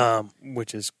 Yeah.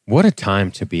 Which is what a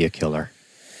time to be a killer.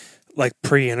 Like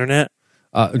pre-internet.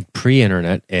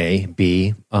 Pre-internet, A,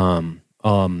 B.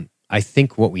 I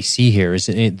think what we see here is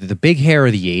the big hair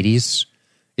of the 80s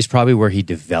is probably where he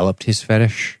developed his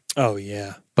fetish. Oh,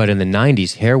 yeah. But in the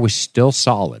 90s, hair was still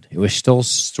solid. It was still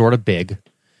sort of big.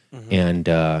 Mm-hmm. And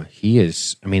he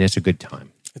is, I mean, it's a good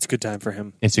time. It's a good time for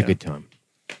him. It's a good time.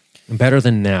 Better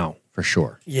than now, for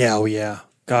sure. Yeah, oh yeah.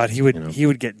 God, he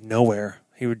would get nowhere.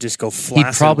 He would just go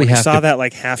flaccid. He'd probably have saw that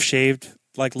like half-shaved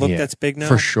like look that's big now?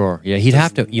 For sure. Yeah, he'd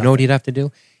have to, you know what he'd have to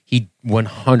do? He'd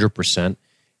 100%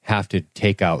 have to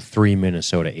take out 3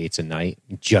 Minnesota 8s a night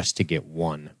just to get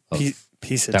one of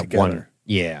piece it that together. one.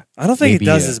 Yeah. I don't think it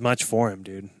does as much for him,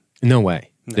 dude. No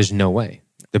way. No. There's no way.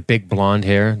 The big blonde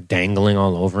hair dangling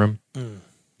all over him.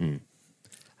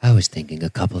 I was thinking a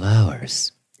couple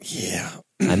hours. Yeah.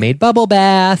 I made bubble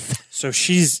bath. So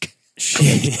she's got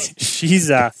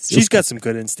some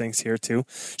good instincts here too.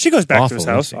 She goes back to his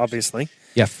house, obviously.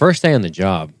 Yeah, first day on the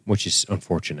job, which is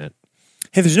unfortunate.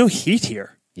 Hey, there's no heat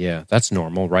here. Yeah, that's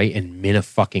normal, right? In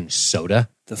Minnesoda.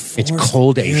 It's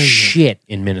cold as shit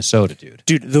in Minnesota, dude.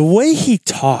 Dude, the way he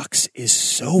talks is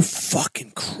so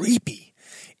fucking creepy.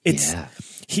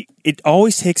 It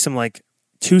always takes him like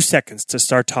 2 seconds to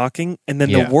start talking, and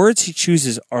then the words he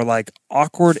chooses are like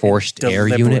awkward, forced and air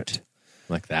unit,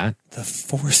 like that. The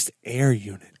forced air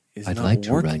unit is. I'd like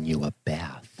to run you a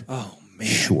bath. Oh man,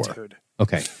 sure. Dude.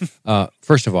 Okay.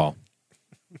 First of all,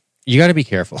 you got to be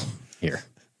careful here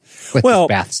with this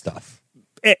bath stuff.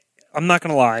 I'm not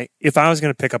going to lie. If I was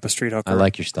going to pick up a street hooker, I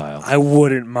like your style. I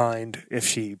wouldn't mind if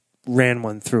she ran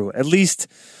one through. At least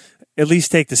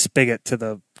take the spigot to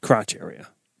the crotch area.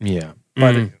 Yeah.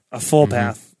 But a full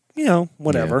path,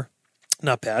 whatever. Yeah.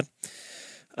 Not bad.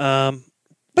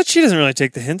 But she doesn't really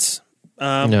take the hints.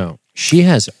 No. She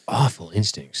has awful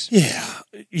instincts. Yeah.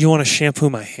 You want to shampoo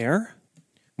my hair?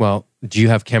 Well, do you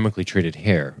have chemically treated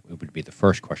hair? It would be the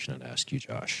first question I'd ask you,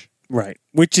 Josh. Right.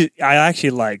 Which I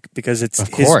actually like because it's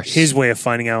his way of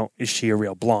finding out, is she a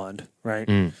real blonde,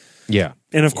 right? Yeah.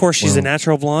 And of course, she's a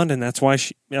natural blonde, and that's why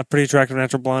she's a pretty attractive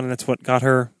natural blonde, and that's what got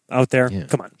her out there. Yeah.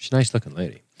 Come on. She's a nice looking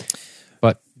lady.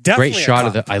 But Definitely great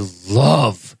shot of I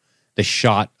love the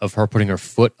shot of her putting her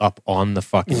foot up on the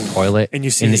fucking toilet. And you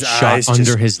see and his shot eyes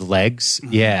under his legs.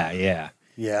 Yeah.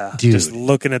 Yeah. Dude. Just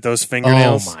looking at those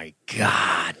fingernails. Oh my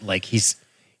God. Like his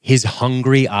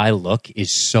hungry eye look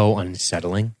is so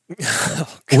unsettling.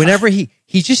 Whenever he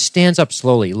just stands up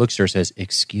slowly, he looks at her, says,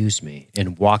 "Excuse me,"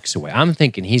 and walks away. I'm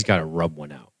thinking he's got to rub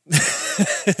one out.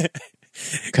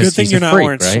 Good thing you're not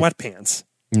wearing sweatpants.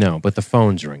 No, but the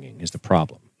phone's ringing is the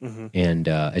problem. And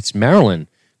it's Marilyn.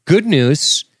 Good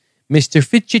news. Mr.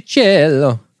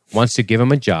 Ficcicello wants to give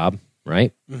him a job,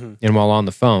 right? And while on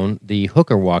the phone, the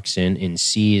hooker walks in and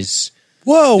sees...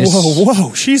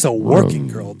 Whoa. She's a working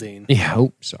girl, Dean. Yeah,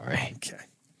 oh, sorry. Okay.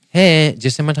 Hey,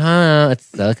 just in my time. It's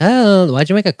so cold. Why'd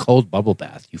you make a cold bubble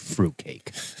bath, you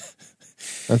fruitcake?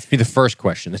 That'd be the first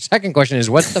question. The second question is,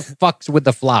 what the fuck's with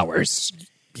the flowers?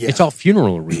 Yeah. It's all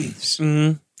funeral wreaths.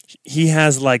 He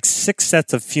has like 6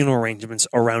 sets of funeral arrangements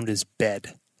around his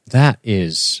bed. That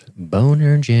is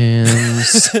boner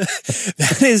jams.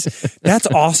 That's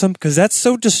awesome because that's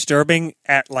so disturbing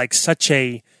at like such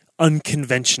a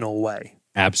unconventional way.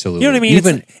 Absolutely. You know what I mean?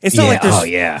 Even, it's not like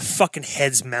there's fucking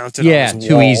heads mounted on his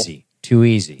too wall. easy. Too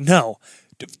easy. No.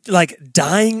 Like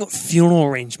dying funeral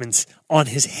arrangements on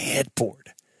his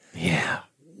headboard. Yeah.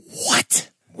 What?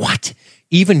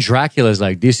 Even Dracula's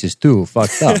like, this is too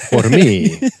fucked up for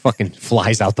me. Fucking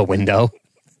flies out the window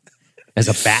as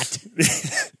a bat.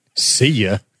 See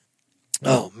ya.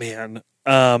 Oh, man.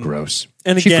 Gross.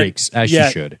 And she again, freaks, as she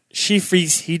should. She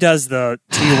freaks. He does the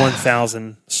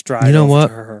T-1000 stride. You know what?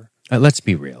 To her. Let's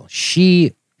be real.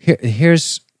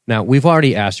 Here's now, we've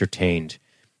already ascertained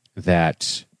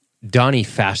that Donnie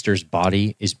Faster's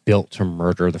body is built to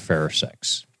murder the fairer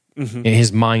sex. And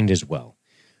his mind as well.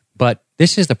 But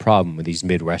this is the problem with these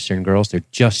Midwestern girls. They're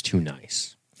just too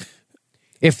nice.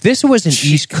 If this was an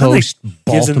East Coast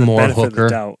Baltimore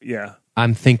hooker,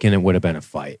 I'm thinking it would have been a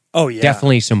fight. Oh, yeah.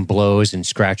 Definitely some blows and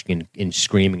scratching and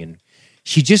screaming. And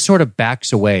she just sort of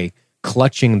backs away,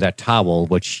 clutching that towel,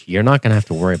 which you're not going to have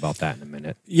to worry about that in a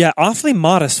minute. Yeah, awfully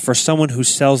modest for someone who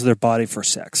sells their body for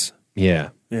sex. Yeah.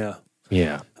 I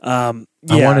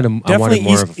wanted more of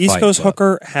a fight. East Coast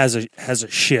hooker has a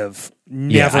shiv.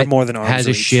 Never more than arm's has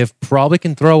reach. A shiv. Probably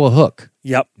can throw a hook.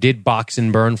 Yep. Did box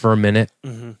and burn for a minute.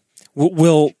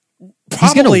 Will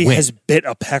probably has bit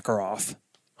a pecker off.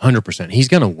 100%. He's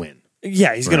going to win.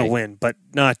 Yeah, he's going to win, but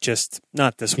not this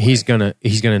way. He's gonna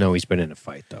know he's been in a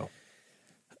fight though.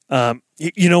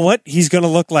 You know what? He's going to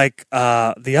look like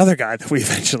the other guy that we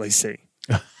eventually see.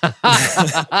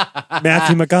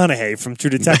 Matthew McConaughey from True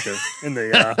Detective in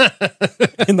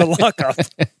the lockup.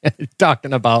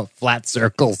 Talking about flat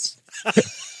circles.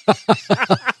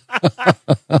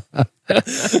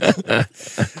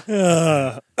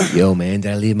 Yo, man,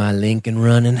 did I leave my Lincoln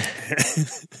running?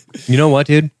 You know what,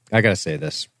 dude? I gotta say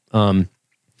this. One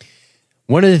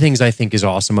of the things I think is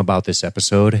awesome about this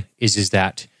episode is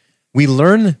that we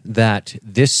learn that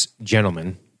this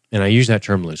gentleman, and I use that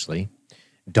term loosely,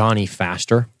 Donnie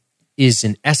Faster, is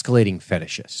an escalating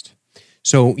fetishist.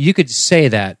 So you could say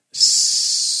that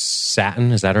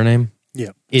Satin, is that her name?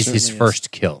 Yeah. Is his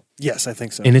first kill. Yes, I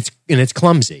think so. And it's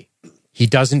clumsy. He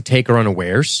doesn't take her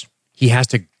unawares. He has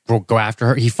to go after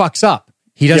her. He fucks up.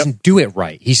 He doesn't do it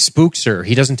right. He spooks her.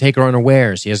 He doesn't take her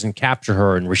unawares. He doesn't capture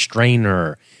her and restrain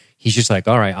her. He's just like,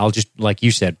 all right, I'll just, like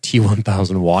you said,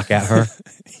 T-1000 walk at her.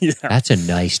 Yeah. That's a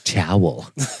nice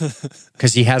towel.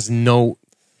 Because he has no...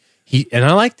 And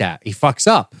I like that. He fucks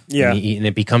up. Yeah. And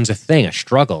it becomes a thing, a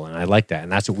struggle. And I like that.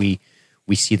 And that's what we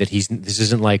see that this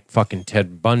isn't like fucking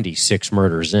Ted Bundy 6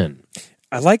 murders in.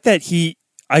 I like that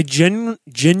I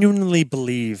genuinely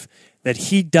believe that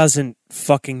he doesn't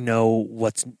fucking know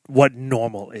what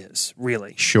normal is,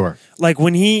 really. Sure. Like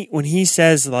when he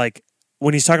says, like,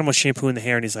 when he's talking about shampooing the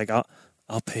hair and he's like,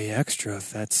 I'll pay extra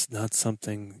if that's not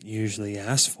something usually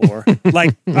asked for.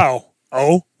 Like,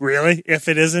 oh, really? If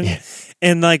it isn't? Yeah.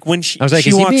 And like when I was like,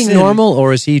 is he being normal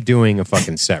or is he doing a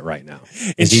fucking set right now?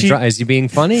 Is he being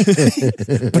funny?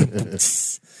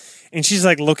 and she's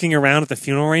like looking around at the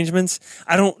funeral arrangements.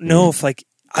 I don't know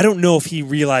if he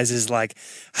realizes like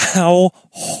how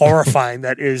horrifying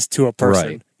that is to a person.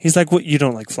 Right. He's like, "What? You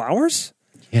don't like flowers?"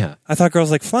 Yeah. I thought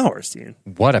girls like flowers, Dean.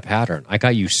 What a pattern. I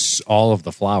got you all of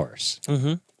the flowers.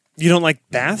 Mm-hmm. You don't like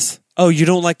baths? Oh, you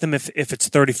don't like them if it's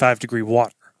 35-degree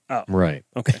water. Oh. Right.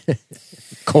 Okay.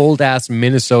 Cold-ass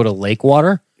Minnesota lake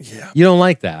water? Yeah. You don't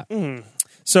like that.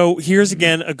 So here's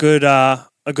again a good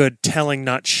telling,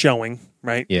 not showing,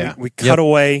 right? Yeah. We cut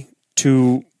away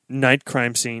to night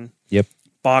crime scene. Yep.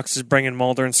 Box is bringing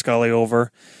Mulder and Scully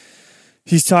over.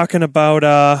 He's talking about,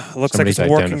 looks Somebody's like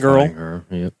it's a working girl her.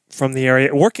 Yep. from the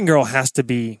area. Working girl has to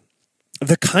be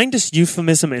the kindest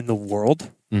euphemism in the world.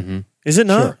 Mm-hmm. Is it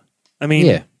not? Sure. I mean,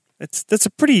 Yeah. that's a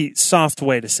pretty soft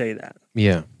way to say that.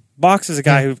 Yeah. Box is a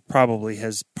guy who probably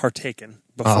has partaken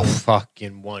before. Oh,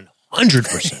 fucking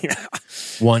 100%. Yeah.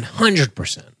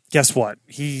 100%. Guess what?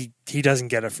 He doesn't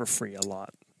get it for free a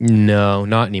lot. No,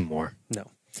 not anymore. No.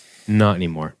 Not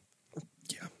anymore.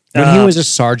 Yeah. When he was a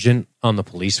sergeant on the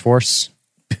police force.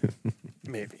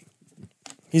 Maybe.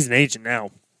 He's an agent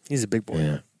now. He's a big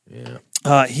boy.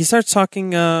 Yeah. He starts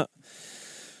talking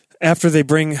after they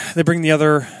bring the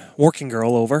other working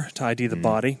girl over to ID the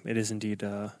body. It is indeed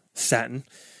Satin.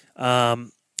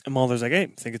 And Mulder's like, "Hey,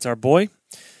 think it's our boy?"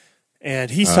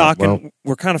 And he's talking. Well,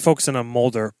 we're kind of focusing on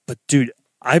Mulder, but dude,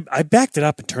 I backed it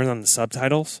up and turned on the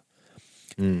subtitles.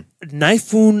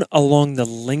 Knife wound along the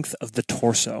length of the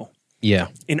torso. Yeah.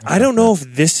 And I don't know if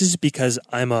this is because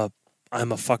I'm a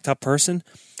fucked up person.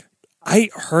 I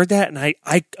heard that and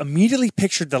I immediately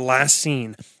pictured the last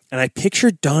scene, and I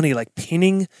pictured Donnie like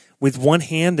pinning with one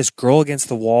hand this girl against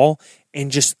the wall, and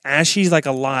just as she's like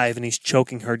alive and he's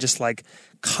choking her, just like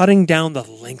cutting down the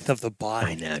length of the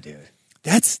body. I know, dude.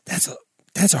 That's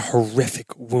a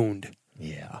horrific wound.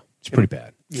 Yeah. It's pretty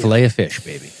bad. Yeah. Filet of fish,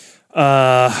 baby.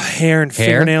 Hair and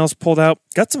fingernails pulled out.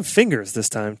 Got some fingers this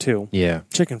time too. Yeah.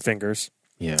 Chicken fingers.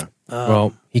 Yeah.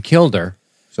 Well, he killed her,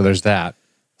 so there's that.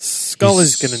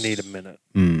 Scully's going to need a minute.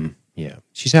 Yeah.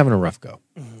 She's having a rough go.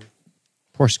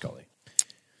 Poor Scully.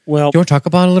 Well, Do you want to talk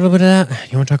about a little bit of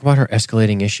that? You want to talk about her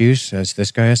escalating issues as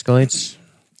this guy escalates?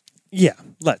 yeah,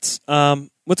 let's.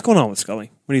 What's going on with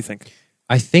Scully? What do you think?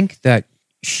 I think that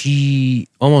she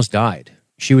almost died.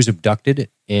 She was abducted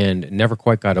and never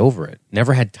quite got over it.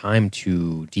 Never had time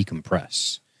to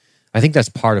decompress. I think that's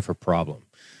part of her problem.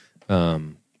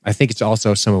 I think it's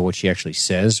also some of what she actually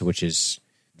says, which is,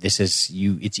 it's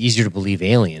easier to believe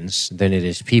aliens than it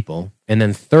is people. And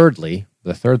then thirdly,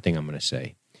 the third thing I'm going to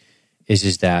say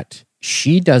is that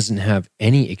she doesn't have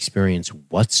any experience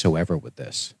whatsoever with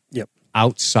this. Yep.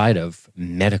 Outside of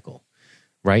medical,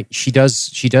 right? She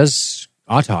does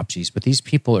autopsies, but these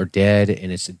people are dead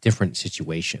and it's a different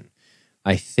situation.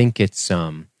 I think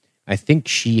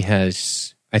she's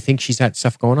had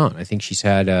stuff going on. I think she's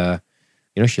had,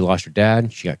 she lost her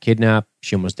dad. She got kidnapped.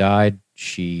 She almost died.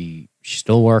 She's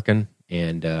still working,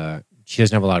 and she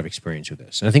doesn't have a lot of experience with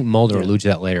this. And I think Mulder alludes to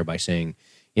that later by saying,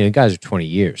 you guys are 20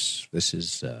 years. This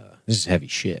is heavy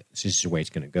shit. This is the way it's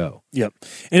going to go. Yep.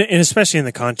 And especially in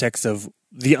the context of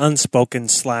the unspoken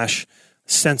 /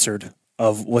 censored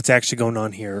of what's actually going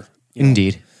on here.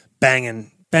 Indeed.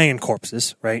 Banging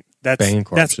corpses, right? Banging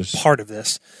corpses. That's part of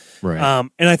this. Right.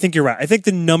 And I think you're right. I think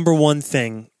the number one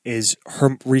thing is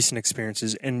her recent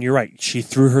experiences. And you're right. She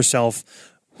threw herself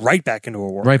right back into her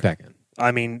work. Right back in.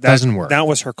 I mean, that doesn't work. That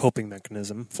was her coping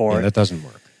mechanism for it. That doesn't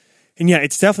work. And yeah,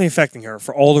 it's definitely affecting her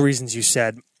for all the reasons you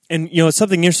said. And, it's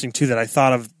something interesting, too, that I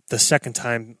thought of the second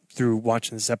time through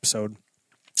watching this episode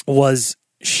was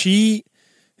she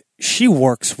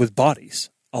works with bodies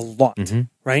a lot,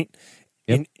 right?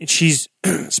 Yep. And she's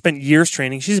spent years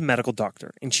training. She's a medical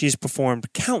doctor, and she's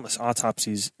performed countless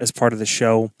autopsies as part of the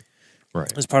show,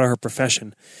 right? As part of her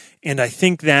profession. And I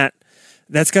think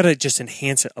that's got to just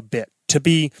enhance it a bit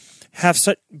to have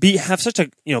such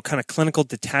a kind of clinical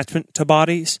detachment to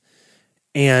bodies,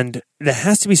 and that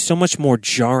has to be so much more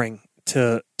jarring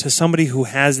to somebody who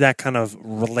has that kind of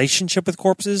relationship with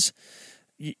corpses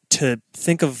to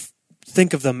think of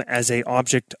them as a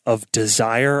object of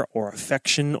desire or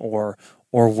affection or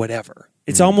whatever.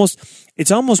 It's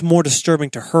almost more disturbing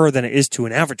to her than it is to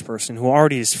an average person who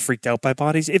already is freaked out by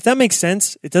bodies. If that makes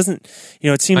sense, it doesn't.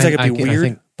 It seems like it'd be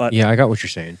weird. But yeah, I got what you're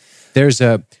saying. There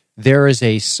is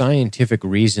a scientific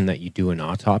reason that you do an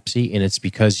autopsy, and it's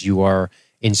because you are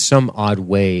in some odd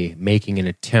way making an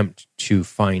attempt to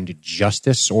find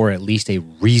justice or at least a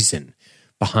reason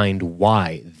behind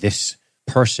why this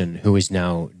person who is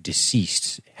now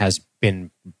deceased has been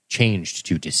changed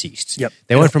to deceased. Yep.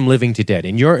 They went from living to dead.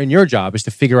 And your job is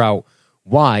to figure out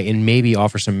why and maybe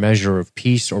offer some measure of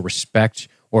peace or respect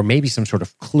or maybe some sort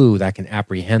of clue that can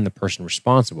apprehend the person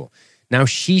responsible. Now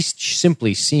she's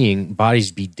simply seeing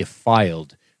bodies be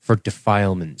defiled for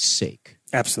defilement's sake.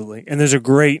 Absolutely. And there's a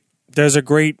great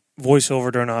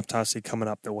voiceover during autopsy coming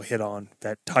up that we'll hit on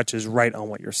that touches right on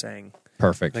what you're saying.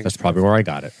 Perfect. That's probably where I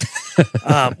got it.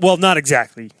 Well, not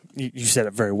exactly. You said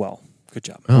it very well. Good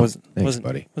job. Oh, thanks,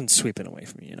 buddy. Wasn't sweeping away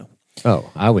from you, Oh,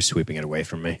 I was sweeping it away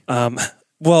from me.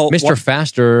 Well, Mr.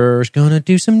 Faster's gonna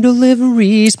do some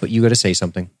deliveries, but you got to say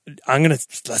something.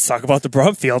 Let's talk about the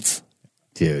Brumfields,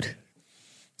 dude.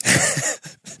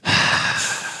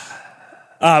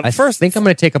 I think I'm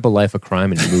going to take up a life of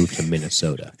crime and move to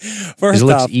Minnesota. First it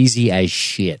looks off, easy as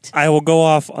shit. I will go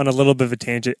off on a little bit of a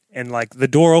tangent, and like the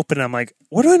door opened, I'm like,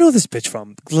 where do I know this bitch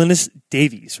from? Glynis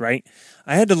Davies, right?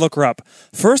 I had to look her up.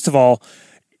 First of all,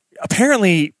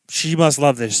 apparently she must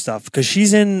love this stuff because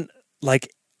she's in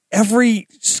like every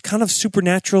kind of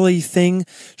supernaturally thing.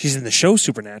 She's in the show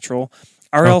Supernatural.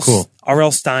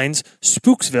 R.L. Stein's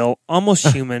Spooksville, Almost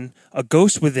Human, A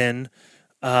Ghost Within.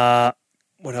 What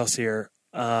else here?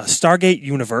 Stargate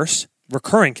Universe,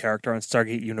 recurring character on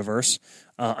Stargate Universe.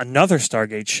 Another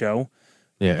Stargate show.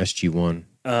 Yeah, SG-1.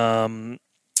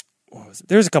 What was it?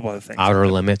 There's a couple other things. Outer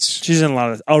Limits. She's in a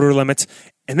lot of Outer Limits.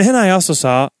 And then I also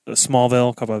saw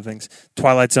Smallville, a couple other things.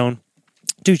 Twilight Zone.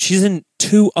 Dude, she's in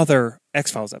 2 other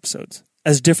X-Files episodes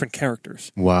as different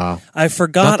characters. Wow. I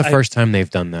forgot. Not the first time they've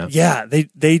done that. Yeah,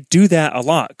 they do that a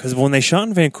lot because when they shot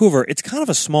in Vancouver, it's kind of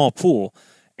a small pool.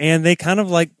 And they kind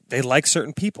of like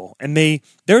certain people. And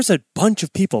there's a bunch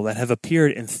of people that have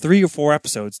appeared in 3 or 4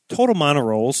 episodes, total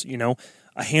mono-roles,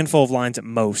 a handful of lines at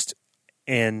most,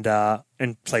 and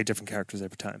play different characters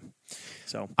every time.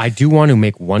 So I do want to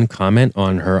make one comment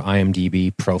on her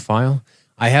IMDb profile.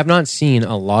 I have not seen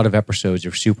a lot of episodes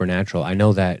of Supernatural. I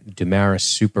know that Damaris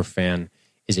Superfan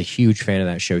is a huge fan of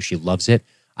that show. She loves it.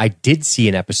 I did see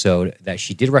an episode that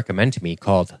she did recommend to me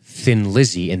called Thin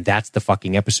Lizzy, and that's the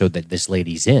fucking episode that this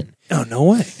lady's in. Oh, no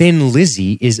way. Thin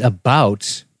Lizzy is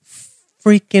about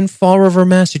freaking Fall River,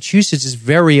 Massachusetts'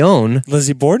 very own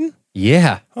Lizzie Borden?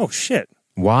 Yeah. Oh, shit.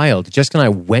 Wild. Jessica and I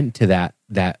went to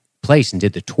that place and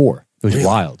did the tour. It was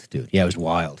wild, dude. Yeah, it was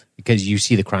wild. Because you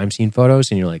see the crime scene photos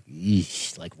and you're like,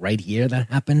 eesh, like right here that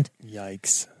happened?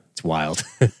 Yikes. It's wild.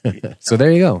 So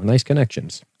there you go. Nice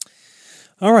connections.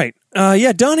 All right.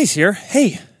 Yeah, Donnie's here.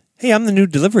 Hey, I'm the new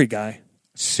delivery guy.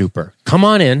 Super. Come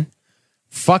on in.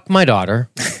 Fuck my daughter.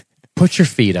 Put your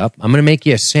feet up. I'm going to make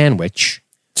you a sandwich.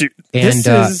 Dude, and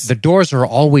the doors are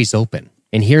always open.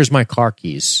 And here's my car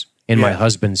keys and my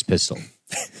husband's pistol.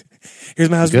 Here's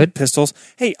my husband's pistols.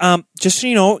 Hey, just so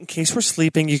you know, in case we're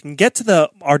sleeping, you can get to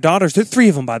our daughters. There are 3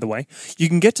 of them, by the way. You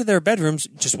can get to their bedrooms.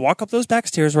 Just walk up those back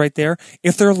stairs right there.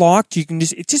 If they're locked, you can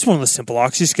it's just one of the simple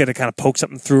locks. You just got to kind of poke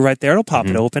something through right there. It'll pop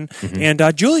it open. Mm-hmm.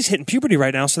 And Julie's hitting puberty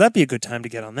right now, so that'd be a good time to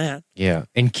get on that. Yeah.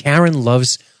 And Karen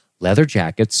loves leather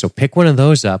jackets, so pick one of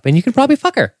those up and you can probably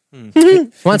fuck her.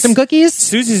 Want some cookies?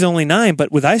 Susie's only 9, but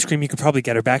with ice cream, you could probably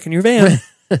get her back in your van.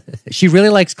 She really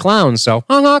likes clowns, so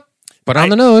honk. But on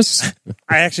the nose.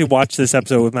 I actually watched this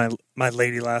episode with my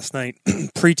lady last night,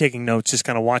 pre-taking notes, just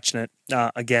kind of watching it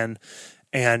again.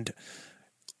 And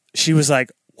she was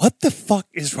like, what the fuck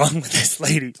is wrong with this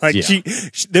lady? Like,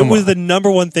 that was the number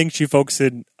one thing she focused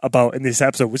about in this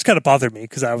episode, which kind of bothered me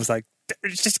because I was like,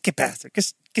 just get past it.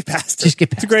 Just get past it. Just get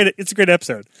past it. It's a great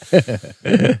episode.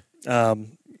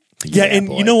 And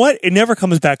boy. You know what? It never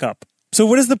comes back up. So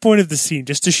what is the point of the scene?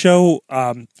 Just to show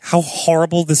how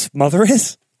horrible this mother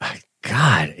is?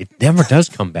 God, it never does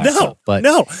come back up. But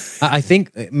no. I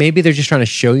think maybe they're just trying to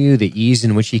show you the ease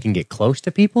in which he can get close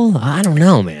to people. I don't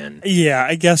know, man. Yeah,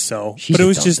 I guess so. She's but it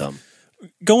was dumb.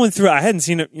 Going through. I hadn't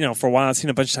seen it, for a while. I'd seen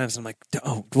it a bunch of times. And I'm like,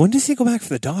 oh, when does he go back for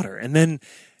the daughter? And then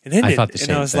it ended. I thought the same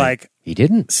and I was thing. like, he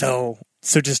didn't. So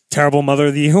just terrible Mother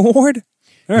of the Year award.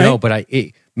 All right. No, but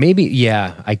maybe,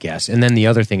 I guess. And then the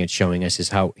other thing it's showing us is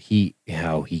how he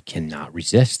cannot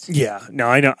resist. Yeah, no,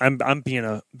 I know. I'm being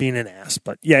an ass,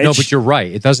 but yeah. No, but you're right.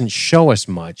 It doesn't show us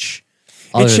much.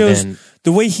 It shows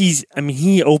the way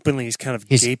he openly is kind of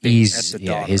his gaping ease, at the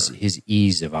daughter. His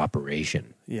ease of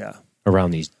operation. Yeah.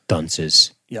 Around these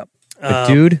dunces. Yep. But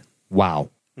dude, wow.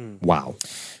 Wow.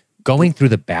 Going through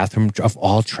the bathroom of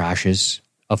all trashes,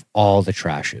 of all the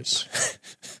trashes,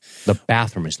 the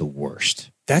bathroom is the worst.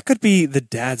 That could be the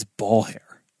dad's ball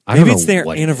hair. Maybe it's their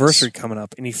anniversary coming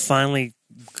up, and he finally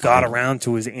got around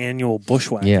to his annual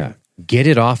bushwhacking. Yeah. Get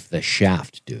it off the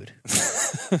shaft, dude.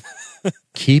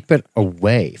 Keep it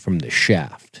away from the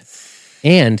shaft.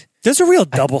 And there's a real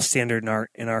double standard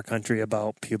in our country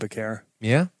about pubic hair.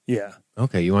 Yeah? Yeah.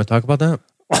 Okay, you want to talk about that?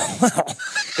 Well,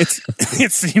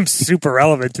 it seems super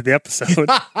relevant to the episode.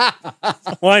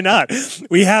 Why not?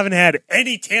 We haven't had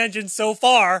any tangents so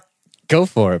far. Go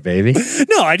for it, baby.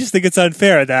 No, I just think it's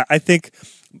unfair that I think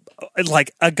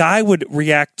like a guy would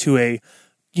react to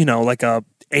like a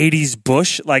 80s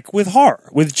Bush, like with horror,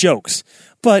 with jokes.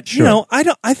 But, Sure.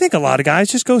 I think a lot of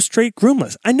guys just go straight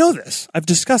groomless. I know this. I've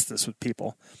discussed this with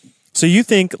people. So you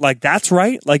think like that's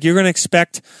right? Like you're going to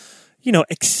expect,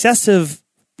 excessive,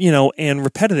 and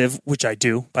repetitive, which I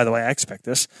do, by the way, I expect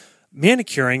this,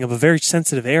 manicuring of a very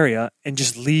sensitive area and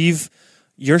just leave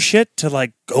your shit to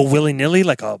like go willy-nilly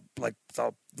like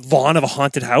the lawn of a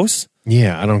haunted house?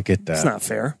 Yeah, I don't get that. It's not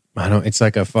fair. I don't. It's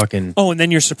like a fucking. Oh, and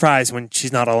then you're surprised when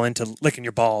she's not all into licking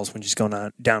your balls when she's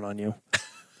going down on you.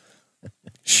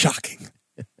 Shocking.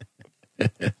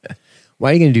 Why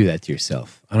are you going to do that to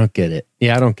yourself? I don't get it.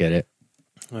 Yeah, I don't get it.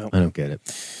 Well, I don't get it.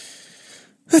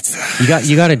 You got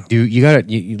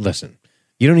to listen.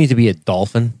 You don't need to be a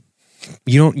dolphin.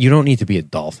 You don't need to be a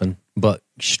dolphin, but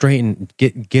straighten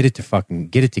get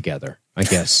it together. I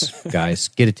guess, guys,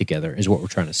 get it together is what we're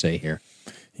trying to say here.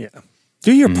 Yeah.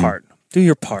 Do your part. Do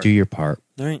your part. Do your part.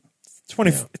 All right.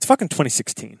 It's fucking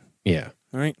 2016. Yeah.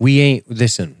 All right. We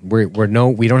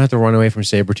don't have to run away from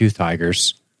saber-toothed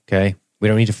tigers, okay? We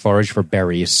don't need to forage for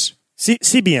berries.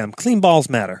 CBM, clean balls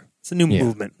matter. It's a new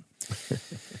movement.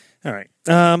 All right.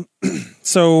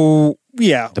 So,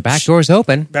 yeah. The back door's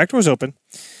open. Back door's open.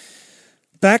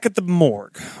 Back at the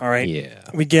morgue, all right? Yeah.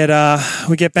 We get back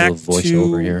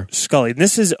voiceover here. Scully.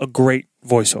 This is a great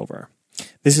voiceover.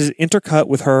 This is intercut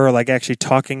with her like actually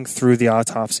talking through the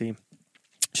autopsy.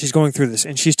 She's going through this,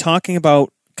 and she's talking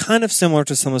about kind of similar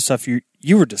to some of the stuff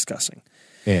you were discussing.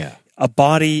 Yeah.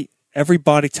 Every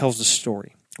body tells a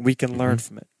story. We can learn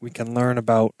from it. We can learn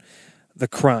about the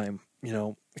crime,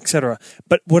 etc.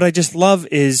 But what I just love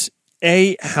is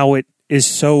how it is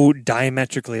so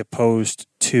diametrically opposed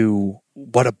to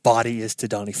what a body is to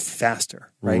Donnie Pfaster,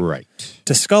 right? Right.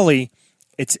 To Scully,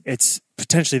 it's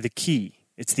potentially the key.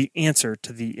 It's the answer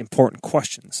to the important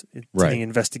questions, to the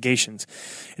investigations.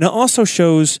 And it also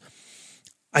shows,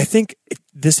 I think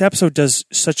this episode does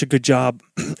such a good job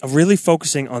of really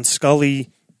focusing on Scully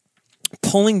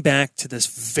pulling back to this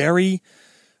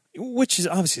which is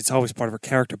obviously it's always part of her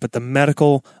character, but the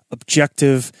medical,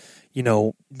 objective,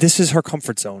 this is her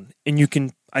comfort zone.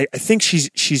 And I think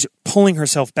she's pulling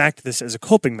herself back to this as a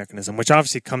coping mechanism, which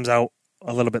obviously comes out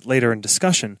a little bit later in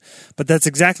discussion. But that's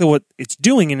exactly what it's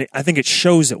doing, and I think it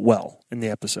shows it well in the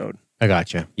episode. I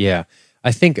gotcha. Yeah.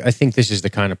 I think this is the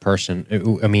kind of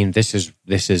person. I mean, this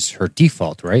is her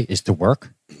default, right? Is to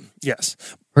work. Yes.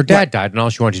 Her dad died, and all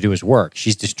she wanted to do was work.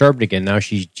 She's disturbed again. Now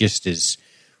she just is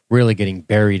really getting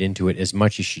buried into it as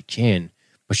much as she can,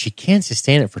 but she can't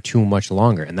sustain it for too much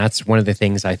longer. And that's one of the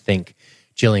things I think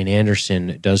Gillian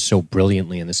Anderson does so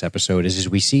brilliantly in this episode is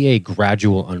we see a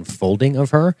gradual unfolding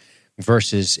of her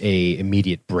versus a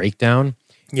immediate breakdown.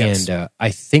 Yes. And I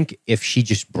think if she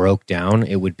just broke down,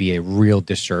 it would be a real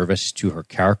disservice to her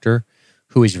character,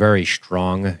 who is very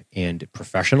strong and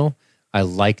professional. I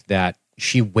like that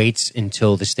she waits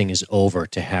until this thing is over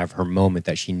to have her moment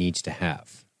that she needs to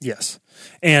have. Yes.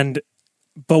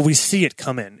 But we see it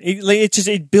come in.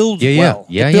 It builds well.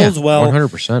 Yeah, it builds well.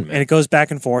 100%, man. And it goes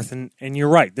back and forth. And you're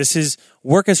right. This is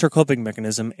work as her coping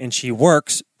mechanism, and she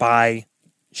works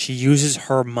she uses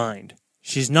her mind.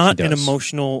 She's not an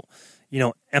emotional,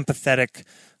 empathetic,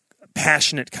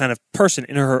 passionate kind of person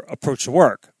in her approach to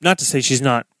work. Not to say she's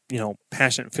not,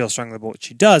 passionate and feels strongly about what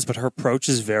she does, but her approach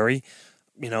is very,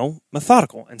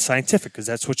 methodical and scientific, because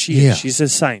that's what she is. She's a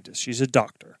scientist. She's a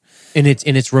doctor. And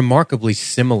it's remarkably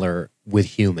similar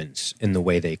with humans in the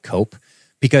way they cope,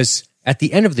 because at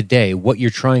the end of the day, what you're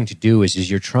trying to do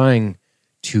is you're trying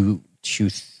to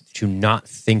not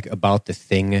think about the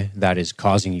thing that is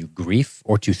causing you grief,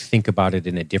 or to think about it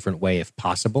in a different way if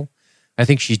possible. I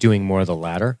think she's doing more of the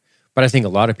latter, but I think a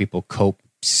lot of people cope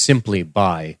simply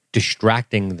by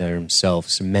distracting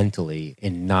themselves mentally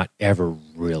and not ever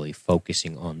really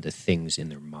focusing on the things in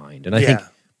their mind. And I think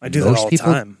I do that all the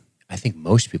time. I think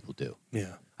most people do.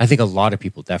 Yeah. I think a lot of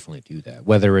people definitely do that.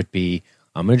 Whether it be,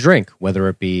 I'm going to drink. Whether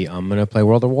it be, I'm going to play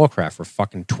World of Warcraft for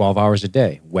fucking 12 hours a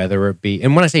day. Whether it be,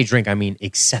 and when I say drink, I mean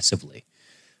excessively.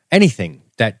 Anything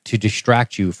that to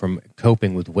distract you from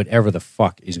coping with whatever the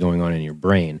fuck is going on in your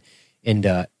brain.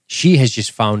 And she has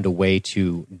just found a way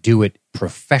to do it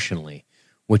professionally,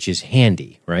 which is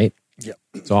handy, right? Yep.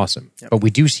 It's awesome. Yep. But we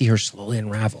do see her slowly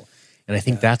unravel. And I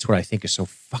think that's what I think is so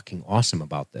fucking awesome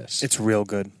about this. It's real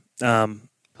good.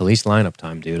 Police lineup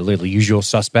time, dude. A little Usual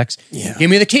Suspects. Yeah.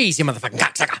 Give me the keys, you motherfucking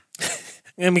cocksucker.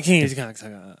 Give me keys,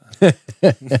 cocksucker.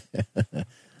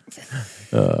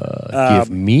 Give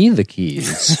me the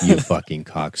keys, you fucking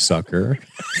cocksucker.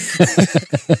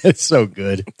 It's so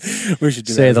good. We should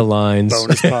do Say that the lines.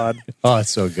 bonus pod. Oh, it's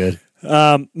so good.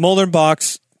 Mulder and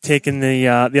Box taking the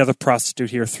other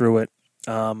prostitute here through it.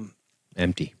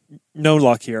 Empty. No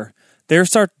luck here. They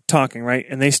start talking, right?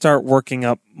 And they start working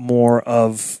up more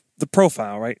of the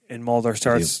profile, right? And Mulder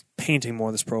starts painting more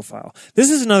of this profile.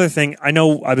 This is another thing. I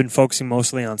know I've been focusing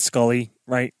mostly on Scully,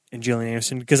 right? And Gillian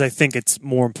Anderson, because I think it's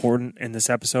more important in this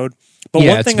episode. But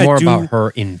yeah, one thing it's more I do, about her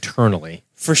internally.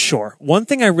 For sure. One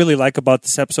thing I really like about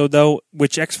this episode, though,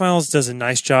 which X-Files does a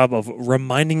nice job of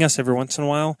reminding us every once in a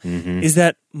while, is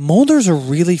that Mulder's a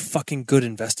really fucking good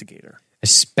investigator.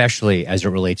 Especially as it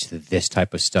relates to this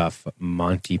type of stuff,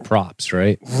 Monty props,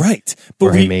 right? Right. But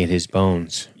where he made his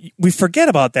bones. We forget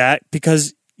about that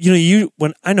because,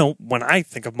 when I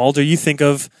think of Mulder, you think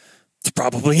of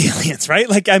probably aliens, right?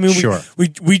 Like, I mean, sure.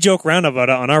 we joke around about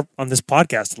it on this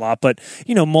podcast a lot, but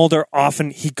Mulder often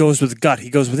he goes with gut,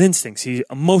 he goes with instincts, he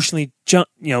emotionally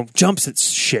jumps at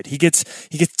shit. He gets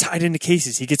tied into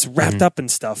cases, he gets wrapped up in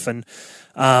stuff, and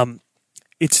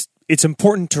it's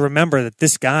important to remember that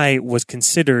this guy was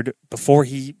considered before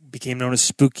he became known as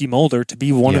Spooky Mulder to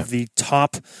be one of the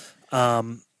top.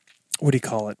 What do you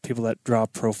call it? People that draw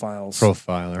profiles.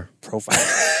 Profiler.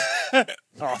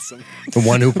 Awesome. The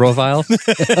one who profiles?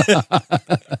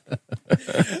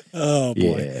 Oh,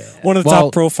 boy. Yeah. One of the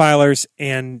top profilers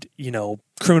and,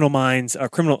 criminal minds,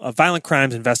 violent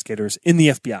crimes investigators in the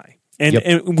FBI.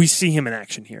 And we see him in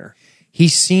action here.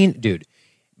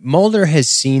 Mulder has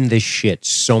seen this shit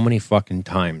so many fucking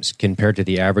times compared to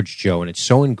the average Joe, and it's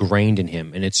so ingrained in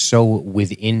him, and it's so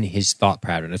within his thought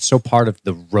pattern. It's so part of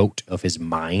the rote of his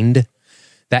mind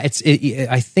that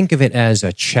I think of it as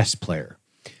a chess player.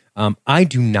 I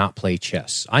do not play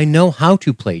chess. I know how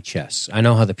to play chess. I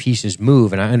know how the pieces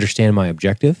move, and I understand my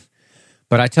objective.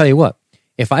 But I tell you what,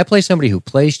 if I play somebody who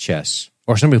plays chess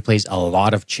or somebody who plays a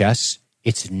lot of chess,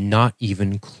 it's not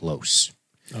even close.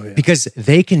 Oh, yeah. Because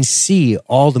they can see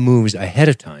all the moves ahead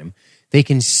of time. They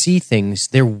can see things.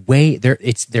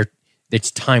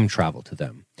 It's time travel to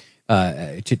them.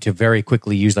 To very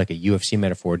quickly use like a UFC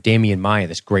metaphor, Damian Maia,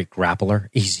 this great grappler,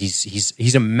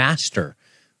 he's a master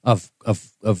of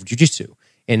jiu-jitsu.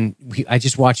 And I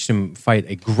just watched him fight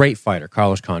a great fighter,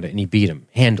 Carlos Condit, and he beat him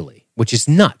handily, which is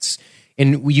nuts.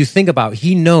 And you think about,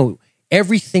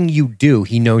 everything you do,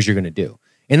 he knows you're going to do.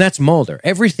 And that's Mulder.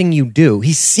 Everything you do,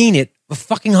 he's seen it a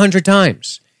fucking 100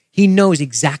 times. He knows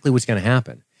exactly what's going to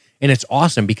happen. And it's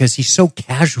awesome because he so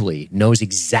casually knows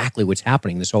exactly what's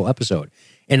happening this whole episode.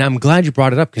 And I'm glad you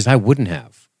brought it up because I wouldn't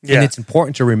have. Yeah. And it's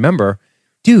important to remember,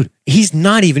 dude, he's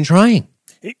not even trying.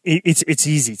 It's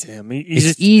easy to him.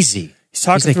 It's easy. He's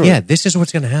talking like, through yeah, it. this is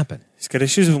what's going to happen. He's got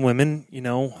issues with women.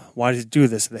 Why does he do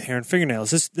this? The hair and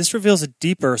fingernails. This reveals a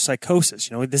deeper psychosis.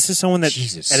 This is someone that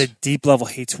at a deep level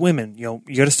hates women. You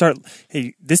got to start.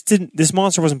 Hey, this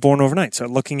monster wasn't born overnight.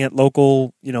 Start looking at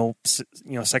local,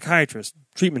 psychiatrists,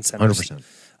 treatment centers. 100%.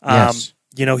 Yes.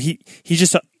 He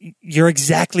just. You're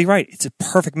exactly right. It's a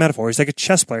perfect metaphor. He's like a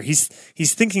chess player. He's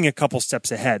thinking a couple steps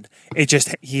ahead.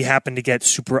 He happened to get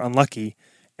super unlucky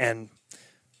and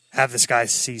have this guy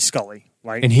see Scully.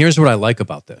 Right. And here's what I like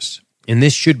about this. And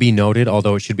this should be noted,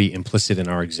 although it should be implicit in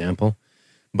our example,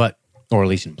 or at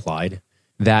least implied,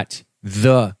 that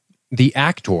the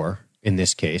actor in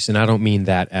this case, and I don't mean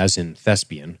that as in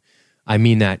thespian, I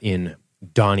mean that in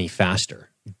Donnie Pfaster,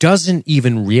 doesn't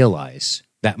even realize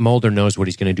that Mulder knows what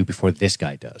he's going to do before this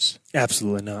guy does.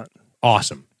 Absolutely not.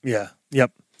 Awesome. Yeah.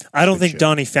 Yep. I don't think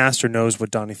Donnie Pfaster knows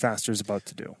what Donnie Pfaster is about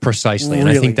to do. Precisely. Really? And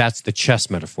I think that's the chess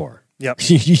metaphor. Yep.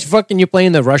 You're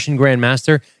playing the Russian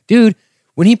Grandmaster. Dude,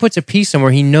 when he puts a piece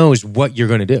somewhere, he knows what you're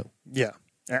going to do. Yeah,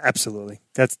 absolutely.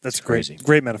 That's great. Crazy.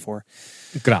 Great metaphor.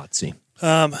 Grazie.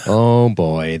 Oh,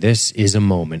 boy. This is a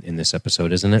moment in this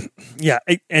episode, isn't it? Yeah.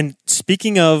 And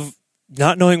speaking of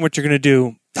not knowing what you're going to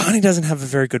do, Donnie doesn't have a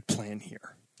very good plan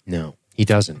here. No, he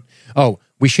doesn't. Oh,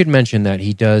 we should mention that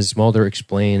Mulder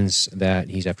explains that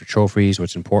he's after trophies,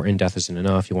 what's important, death isn't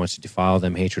enough, he wants to defile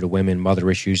them, hatred of women, mother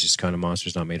issues, this kind of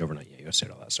monster's not made overnight. Yeah, you said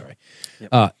all that, sorry.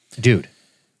 Yep. Dude,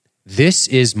 this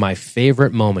is my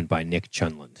favorite moment by Nick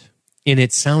Chunland. And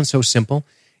it sounds so simple,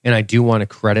 and I do want to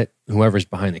credit whoever's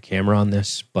behind the camera on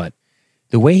this, but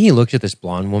the way he looked at this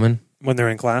blonde woman. When they're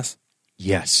in class?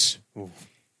 Yes. Ooh.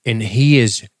 And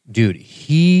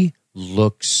he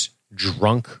looks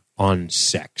drunk on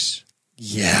sex.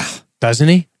 Yeah. Doesn't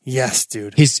he? Yes,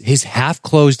 dude. His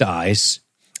half-closed eyes.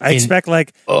 I expect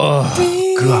like,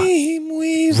 oh,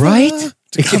 God. Right?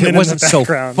 If it wasn't so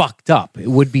fucked up, it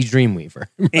would be Dreamweaver.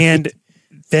 Right? And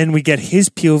then we get his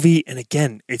POV, and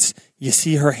again, you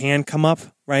see her hand come up,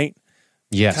 right?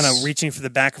 Yes. kind of reaching for the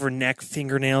back of her neck,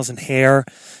 fingernails and hair.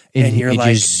 And you're it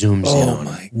like, just zooms in oh on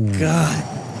my it.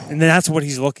 God. And then that's what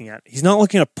he's looking at. He's not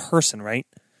looking at a person, right?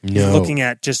 No. He's looking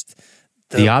at just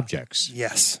the objects.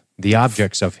 Yes. The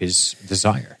objects of his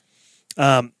desire.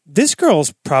 This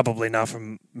girl's probably not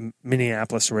from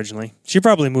Minneapolis originally. She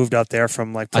probably moved out there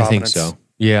from like Providence. I think so.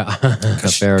 Yeah.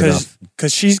 Fair enough.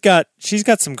 Because she's got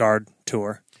some guard to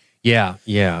her. Yeah.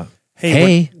 Yeah.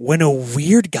 Hey. When a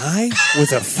weird guy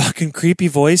with a fucking creepy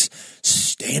voice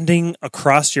standing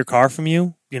across your car from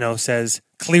you, says,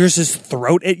 clears his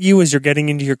throat at you as you're getting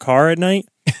into your car at night,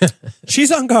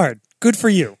 she's on guard. Good for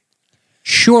you.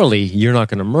 Surely you're not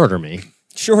going to murder me.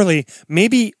 Surely,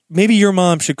 maybe your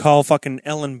mom should call fucking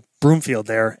Ellen Broomfield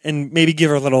there and maybe give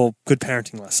her a little good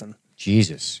parenting lesson.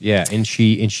 Jesus, yeah, and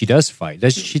she does fight.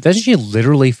 Doesn't she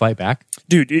literally fight back?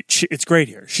 Dude, it's great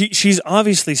here. She's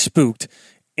obviously spooked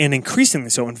and increasingly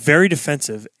so and very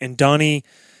defensive. And Donnie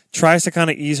tries to kind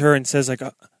of ease her and says like,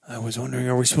 I was wondering,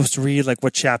 are we supposed to read like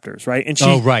what chapters, right? And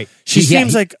she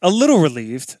seems like a little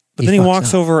relieved, but then he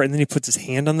walks over and then he puts his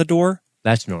hand on the door.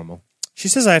 That's normal. She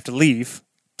says, I have to leave.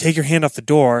 Take your hand off the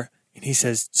door. And he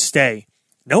says, stay.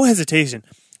 No hesitation.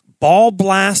 Ball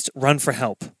blast, run for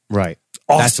help. Right.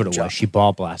 Awesome That's what it job. was. She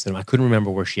ball blasted him. I couldn't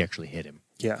remember where she actually hit him.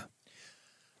 Yeah.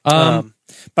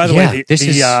 By the way,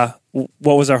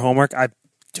 what was our homework? I've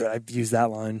used that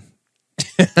line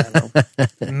I don't know,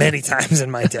 many times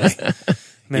in my day.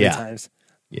 Many times.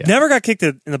 Yeah. Never got kicked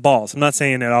in the balls. I'm not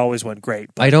saying it always went great.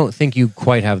 But. I don't think you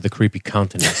quite have the creepy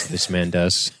countenance this man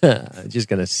does. I'm just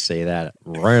going to say that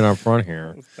right up front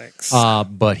here. Thanks.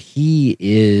 But he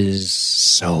is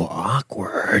so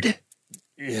awkward.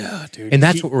 Yeah, dude. And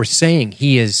that's what we're saying.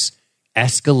 He is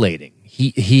escalating.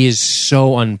 He is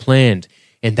so unplanned.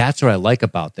 And that's what I like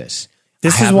about this.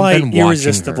 This is why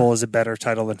Irresistible is a better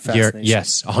title than Fascination.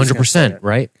 Yes, 100%,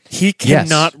 right? He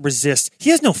cannot resist.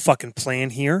 He has no fucking plan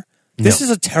here. This is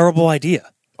a terrible idea.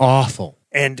 Awful.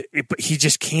 But he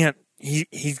just can't.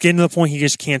 He's getting to the point he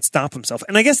just can't stop himself.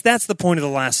 And I guess that's the point of the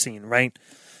last scene, right?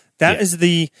 That is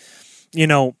he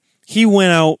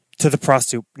went out to the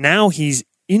prostitute. Now he's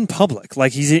in public.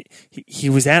 Like he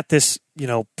was at this,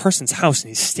 person's house and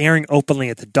he's staring openly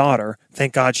at the daughter.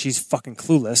 Thank God she's fucking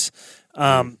clueless.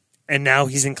 And now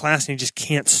he's in class and he just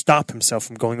can't stop himself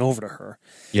from going over to her.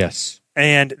 Yes.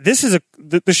 And this is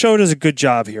the show does a good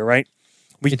job here, right?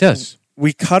 It does.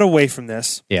 We cut away from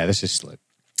this. Yeah, this is slick.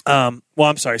 Well,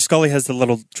 I'm sorry. Scully has the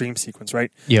little dream sequence,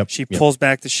 right? Yep. She pulls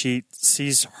back the sheet,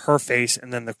 sees her face,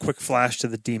 and then the quick flash to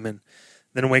the demon,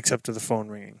 then wakes up to the phone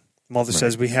ringing. Mulder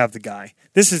says, we have the guy.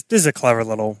 This is a clever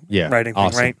little writing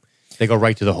thing, right? They go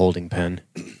right to the holding pen.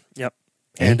 Yep.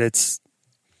 Hey. And it's...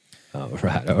 All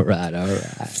right.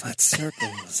 Flat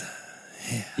circles.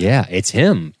 Yeah, it's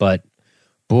him, but...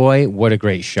 Boy, what a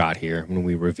great shot here when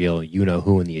we reveal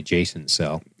you-know-who in the adjacent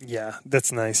cell. Yeah,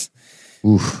 that's nice.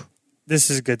 Oof. This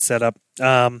is a good setup.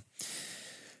 They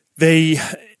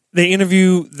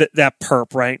interview that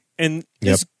perp, right? And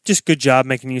it's just good job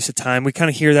making use of time. We kind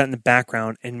of hear that in the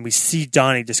background, and we see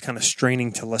Donnie just kind of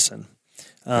straining to listen.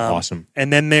 Awesome.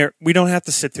 And then we don't have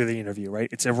to sit through the interview, right?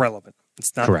 It's irrelevant.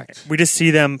 It's not correct. We just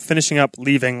see them finishing up,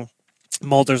 leaving.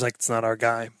 Mulder's like, it's not our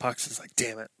guy. Pox is like,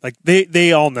 damn it. Like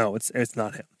they all know it's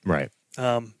not him. Right.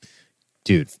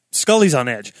 Dude. Scully's on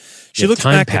edge. She looks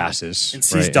back passes, and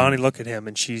sees Donnie look at him,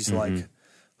 and she's like,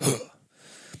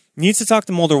 needs to talk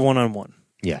to Mulder one-on-one.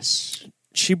 Yes.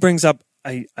 She brings up,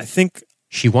 I think...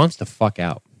 She wants to fuck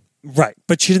out. Right,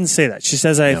 but she didn't say that. She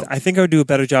says, I think I would do a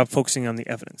better job focusing on the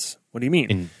evidence. What do you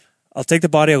mean? I'll take the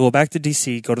body, I'll go back to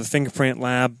D.C., go to the fingerprint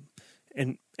lab,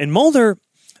 and Mulder...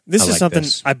 This is something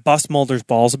I bust Mulder's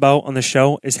balls about on the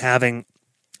show, is having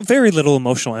very little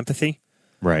emotional empathy.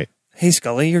 Right. Hey,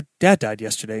 Scully, your dad died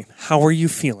yesterday. How are you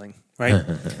feeling? Right?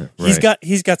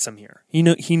 He's got some here. He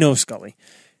knows Scully.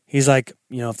 He's like,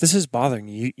 if this is bothering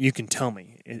you, you can tell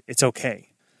me. It's okay.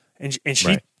 And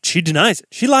she denies it.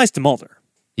 She lies to Mulder.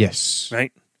 Yes.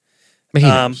 Right? But he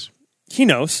knows. He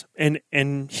knows, and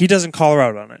he doesn't call her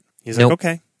out on it. He's like,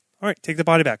 okay, all right, take the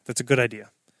body back. That's a good idea.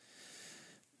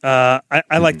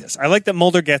 I like this. I like that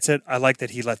Mulder gets it. I like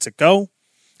that he lets it go.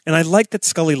 And I like that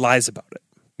Scully lies about it.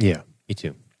 Yeah, me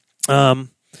too.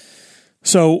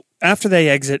 So after they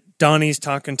exit, Donnie's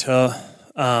talking to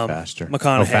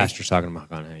McConaughey. Faster's talking to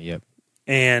McConaughey, yep.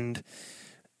 And,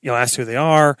 asked who they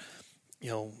are.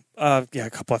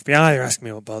 A couple FBI. They're asking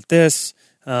me about this.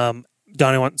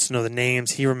 Donnie wants to know the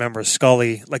names. He remembers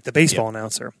Scully, like the baseball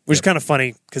announcer, which is kind of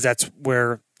funny because that's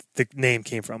where the name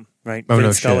came from, right? Oh,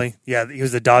 no Scully. Shit. Yeah, he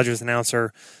was the Dodgers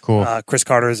announcer. Cool. Chris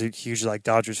Carter is a huge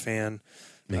Dodgers fan.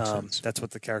 Makes sense. That's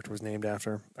what the character was named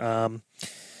after.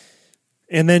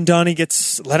 And then Donnie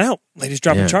gets let out. Lady's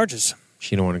dropping charges.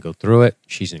 She don't want to go through it.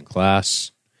 She's in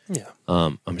class. Yeah.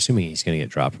 I'm assuming he's going to get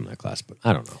dropped from that class, but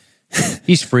I don't know.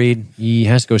 He's freed. He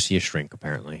has to go see a shrink,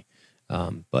 apparently.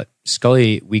 But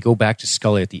Scully, we go back to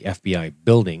Scully at the FBI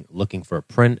building looking for a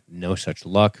print. No such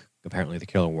luck. Apparently the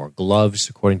killer wore gloves,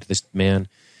 according to this man.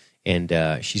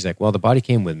 And she's like, well, the body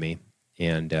came with me,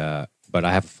 but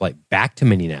I have a flight back to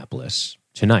Minneapolis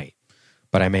tonight,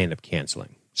 but I may end up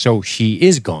canceling. So she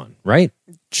is gone, right?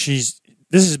 This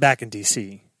is back in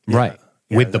D.C. Right.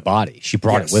 With the body. She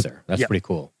brought it with her. That's pretty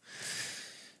cool.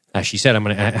 As she said, I'm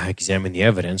going to examine the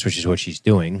evidence, which is what she's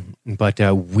doing. But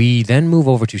we then move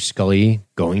over to Scully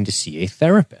going to see a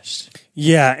therapist.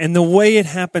 Yeah, and the way it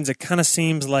happens, it kind of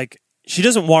seems like she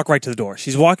doesn't walk right to the door.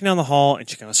 She's walking down the hall, and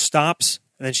she kind of stops,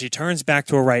 and then she turns back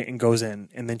to her right and goes in,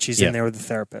 and then she's in there with the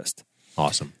therapist.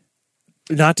 Awesome.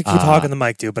 Not to keep hogging the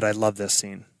mic, dude, but I love this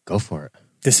scene. Go for it.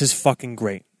 This is fucking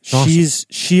great. Awesome.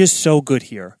 She is so good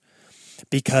here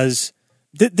because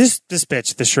this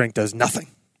bitch, the shrink, does nothing.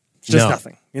 Just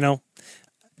nothing, you know?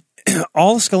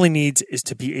 All Scully needs is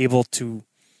to be able to...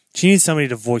 She needs somebody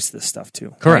to voice this stuff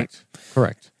to. Correct. Right?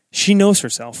 Correct. She knows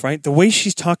herself, right? The way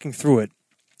she's talking through it,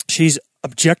 she's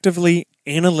objectively,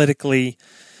 analytically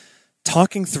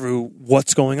talking through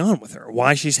what's going on with her,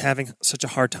 why she's having such a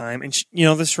hard time. And,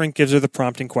 the shrink gives her the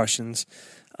prompting questions.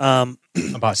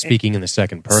 About speaking in the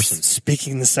second person.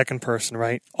 Speaking in the second person,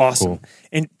 right? Awesome.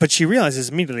 Cool. But she realizes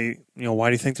immediately, why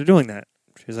do you think they're doing that?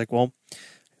 She's like, well...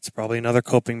 It's probably another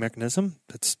coping mechanism.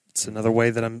 It's another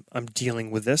way that I'm dealing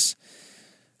with this.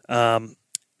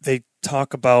 They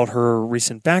talk about her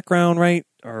recent background, right?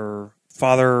 Her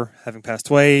father having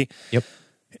passed away. Yep.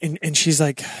 And she's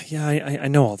like, yeah, I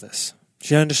know all this.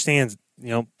 She understands,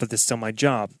 but it's still my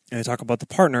job. And they talk about the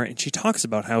partner, and she talks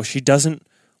about how she doesn't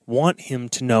want him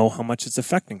to know how much it's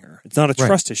affecting her. It's not a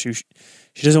trust issue.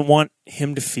 She doesn't want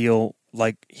him to feel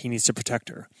like he needs to protect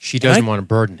her. She doesn't want to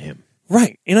burden him.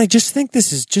 Right. And I just think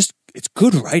this is it's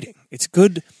good writing. It's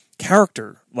good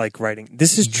character-like writing.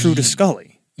 This is true to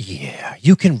Scully. Yeah.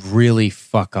 You can really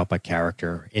fuck up a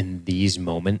character in these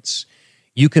moments.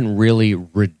 You can really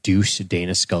reduce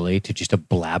Dana Scully to just a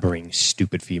blabbering,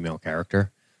 stupid female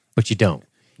character, but you don't.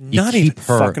 Not you even keep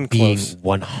her fucking being close.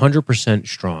 100%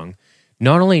 strong.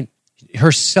 Not only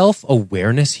her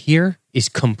self-awareness here is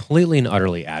completely and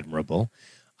utterly admirable.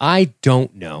 I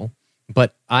don't know.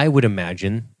 But I would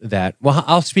imagine that, well,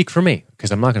 I'll speak for me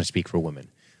because I'm not going to speak for women.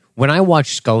 When I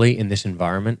watch Scully in this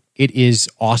environment, it is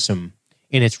awesome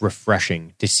and it's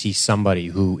refreshing to see somebody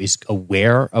who is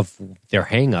aware of their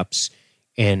hang-ups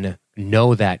and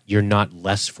know that you're not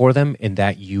less for them and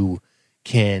that you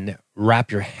can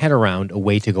wrap your head around a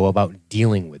way to go about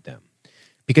dealing with them.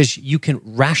 Because you can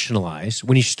rationalize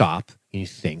when you stop and you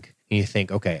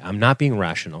think, okay, I'm not being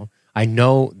rational. I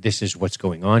know this is what's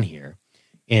going on here.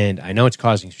 And I know it's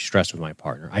causing stress with my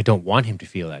partner. I don't want him to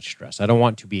feel that stress. I don't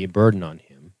want to be a burden on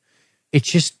him. It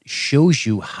just shows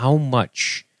you how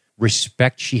much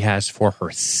respect she has for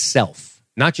herself.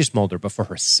 Not just Mulder, but for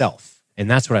herself.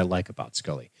 And that's what I like about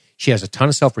Scully. She has a ton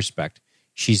of self-respect.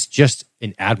 She's just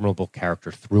an admirable character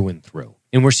through and through.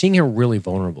 And we're seeing her really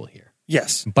vulnerable here.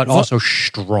 Yes. But also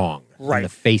strong in the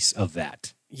face of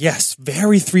that. Yes.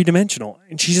 Very three-dimensional.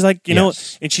 And she's like, and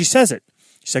she says it.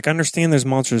 She's like, I understand there's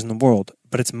monsters in the world,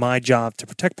 but it's my job to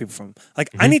protect people from them.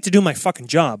 Like, I need to do my fucking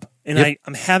job, and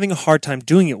I'm having a hard time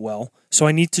doing it well, so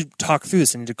I need to talk through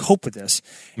this. I need to cope with this.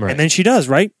 Right. And then she does,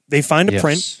 right? They find a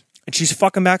print, and she's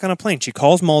fucking back on a plane. She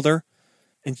calls Mulder,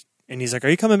 and he's like, are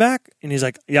you coming back? And he's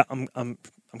like, yeah, I'm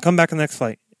coming back on the next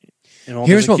flight. And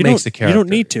here's what makes the character. You don't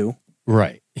need to.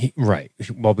 Right. Right.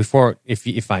 Well, before,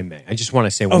 if I may, I just want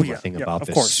to say one more thing about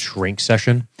this shrink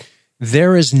session.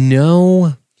 There is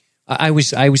no... I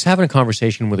was having a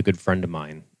conversation with a good friend of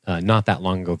mine not that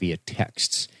long ago via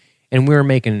texts, and we were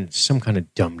making some kind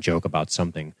of dumb joke about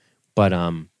something. But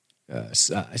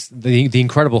the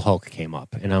Incredible Hulk came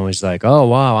up, and I was like, "Oh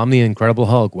wow, I'm the Incredible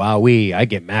Hulk! Wowee! I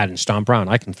get mad and stomp around.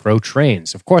 I can throw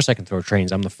trains. Of course, I can throw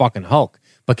trains. I'm the fucking Hulk.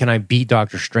 But can I beat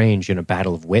Doctor Strange in a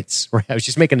battle of wits?" Right? I was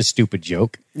just making a stupid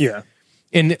joke. Yeah.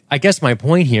 And I guess my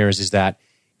point here is that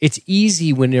it's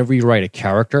easy whenever you write a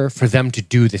character for them to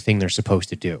do the thing they're supposed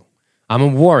to do. I'm a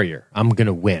warrior. I'm going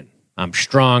to win. I'm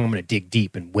strong. I'm going to dig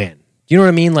deep and win. You know what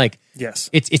I mean? Like, yes.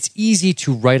 It's easy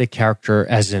to write a character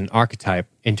as an archetype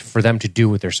and for them to do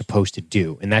what they're supposed to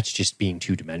do, and that's just being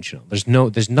two-dimensional. There's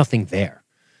nothing there.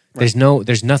 Right.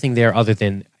 There's nothing there other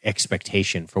than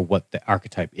expectation for what the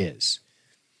archetype is.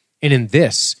 And in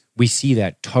this, we see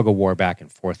that tug of war back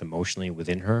and forth emotionally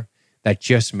within her that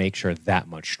just makes her that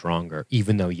much stronger,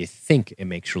 even though you think it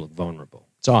makes her look vulnerable.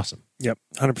 It's awesome. Yep,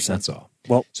 100%. That's all.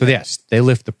 Well, so yes, they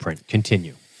lift the print.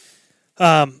 Continue.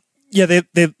 Yeah, they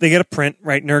get a print,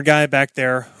 right? Nerd guy back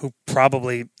there, who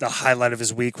probably the highlight of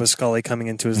his week was Scully coming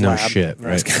into his lab. No shit,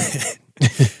 right?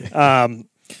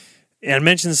 And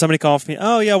mentions somebody called me.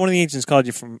 Oh yeah, one of the agents called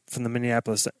you from the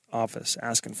Minneapolis office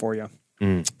asking for you.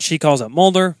 She calls up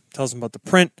Mulder, tells him about the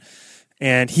print,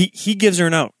 and he gives her a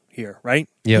note here, right?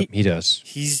 Yep, he does.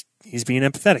 He's being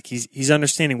empathetic. He's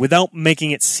understanding without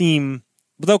making it seem,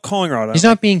 without calling her out. He's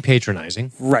not being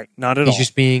patronizing, right? Not at all.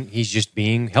 He's just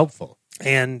being helpful.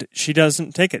 And she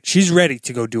doesn't take it. She's ready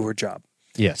to go do her job.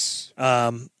 Yes.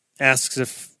 Asks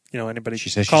if anybody. She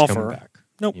says call she's for coming her. back.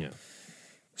 Nope. Yeah.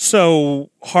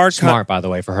 So hard. Smart, by the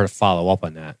way, for her to follow up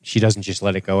on that. She doesn't just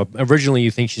let it go. Originally,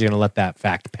 you think she's going to let that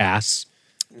fact pass.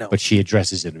 No. But she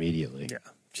addresses it immediately. Yeah.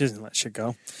 She doesn't let shit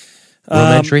go. Little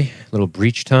entry, little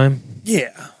breach time.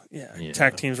 Yeah.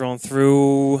 Tag team's rolling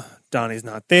through. Donnie's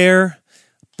not there.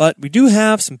 But we do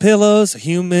have some pillows of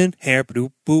human hair.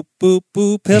 Boop, boop, boop,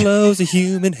 boop. Pillows of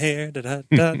human hair. Da, da,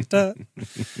 da, da.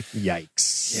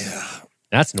 Yikes. Yeah.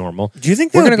 That's normal. Do you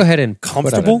think we're going to go ahead and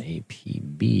comfortable? Put out an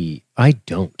APB? I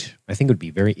don't. I think it would be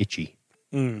very itchy.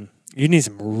 You need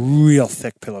some real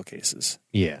thick pillowcases.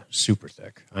 Yeah, super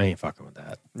thick. I ain't fucking with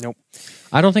that. Nope.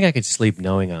 I don't think I could sleep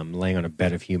knowing I'm laying on a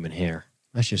bed of human hair.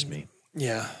 That's just me.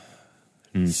 Yeah.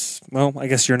 Well, I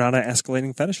guess you're not an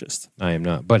escalating fetishist. I am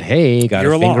not. But hey, got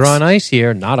You're a a finger loss. on ice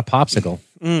here, not a popsicle.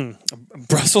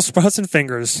 Brussels sprouts and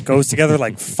fingers goes together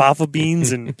like fava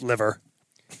beans and liver.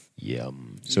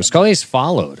 Yum. So Scully's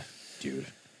followed, dude.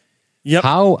 Yep.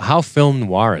 How film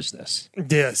noir is this?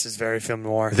 This is very film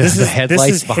noir. The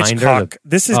headlights behind her.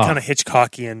 This is kind of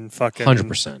Hitchcockian fucking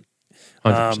 100%.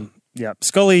 100%. Yeah.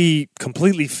 Scully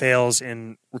completely fails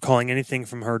in recalling anything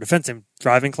from her defensive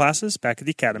driving classes back at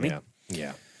the academy.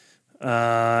 Yeah.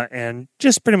 And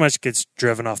just pretty much gets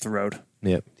driven off the road.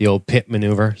 Yep. The old pit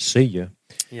maneuver. See ya.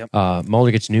 Yep.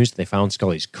 Mulder gets news that they found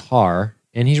Scully's car,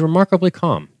 and he's remarkably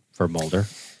calm for Mulder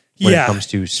when it comes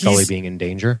to Scully being in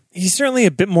danger. He's certainly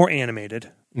a bit more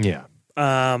animated. Yeah.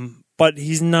 But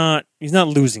he's not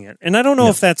losing it. And I don't know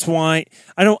if that's why.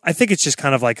 I think it's just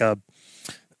kind of like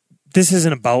this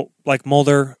isn't about like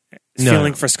Mulder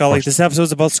feeling for Scully. This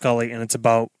episode's about Scully, and it's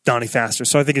about Donnie Pfaster.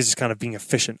 So I think it's just kind of being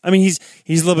efficient. I mean, he's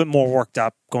a little bit more worked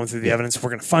up going through the evidence. We're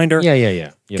going to find her. Yeah.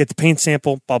 Yep. Get the paint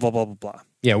sample, blah, blah, blah, blah, blah.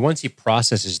 Yeah, once he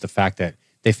processes the fact that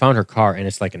they found her car and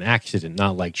it's like an accident,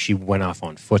 not like she went off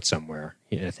on foot somewhere.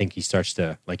 I think he starts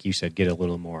to, like you said, get a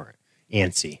little more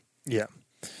antsy. Yeah.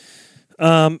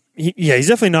 He's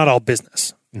definitely not all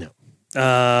business. No.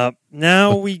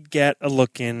 Now we get a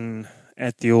look in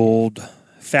at the old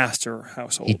Pfaster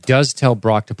household. He does tell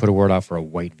Brock to put a word out for a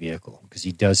white vehicle because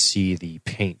he does see the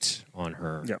paint on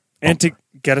her. Yeah. And to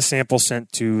get a sample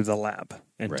sent to the lab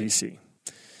in D.C.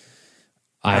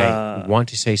 I want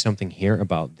to say something here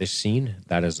about this scene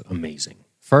that is amazing.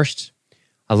 First,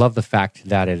 I love the fact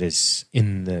that it is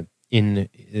in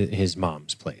his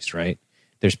mom's place, right?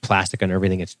 There's plastic on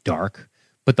everything. It's dark.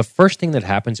 But the first thing that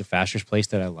happens at Pfaster's place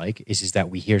that I like is that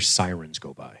we hear sirens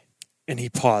go by. And he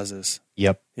pauses.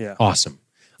 Yep. Yeah. Awesome.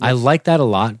 I like that a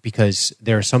lot because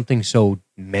there's something so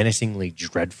menacingly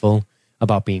dreadful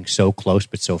about being so close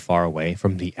but so far away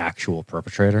from the actual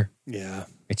perpetrator. Yeah.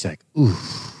 It's like, ooh.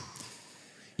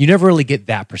 You never really get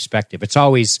that perspective. It's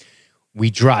always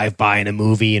we drive by in a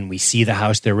movie and we see the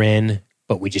house they're in,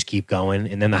 but we just keep going,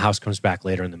 and then the house comes back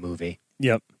later in the movie.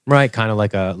 Yep. Right, kind of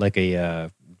like a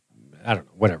I don't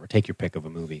know, whatever. Take your pick of a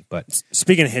movie. But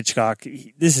speaking of Hitchcock,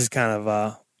 this is kind of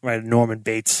a Norman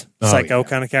Bates psycho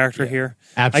kind of character here.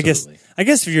 Absolutely. I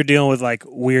guess if you're dealing with like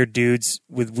weird dudes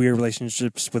with weird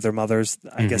relationships with their mothers,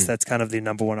 I guess that's kind of the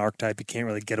number one archetype. You can't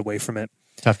really get away from it.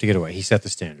 Tough to get away. He set the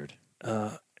standard.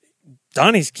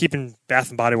 Donnie's keeping Bath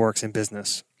and Body Works in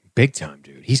business. Big time,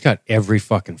 dude. He's got every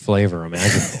fucking flavor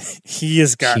imaginable. He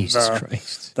has got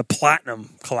Christ. The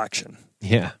platinum collection.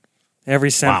 Yeah. Every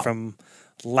scent from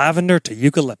lavender to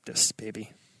eucalyptus,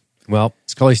 baby. Well,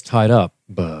 Scully's tied up,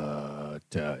 but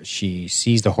she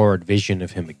sees the horrid vision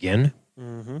of him again.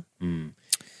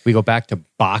 We go back to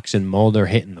Box and Mulder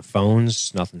hitting the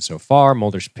phones. Nothing so far.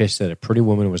 Mulder's pissed that a pretty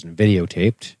woman wasn't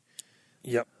videotaped.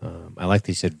 Yep. I like that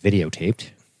he said videotaped.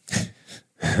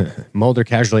 Mulder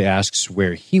casually asks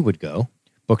where he would go.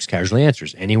 Books casually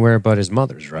answers, anywhere but his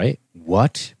mother's, right?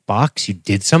 What? Box, you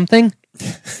did something?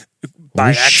 By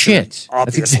accident, shit.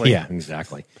 obviously. Yeah,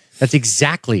 exactly. That's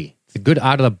exactly the good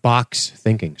out-of-the-box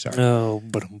thinking, sorry. Oh,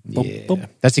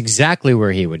 That's exactly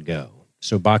where he would go.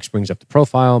 So Box brings up the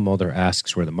profile. Mulder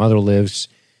asks where the mother lives.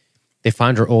 They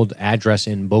find her old address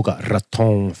in Boca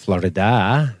Raton,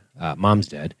 Florida. Mom's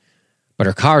dead. But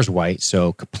her car's white,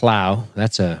 so kaplow.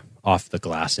 That's a off the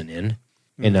glass and in.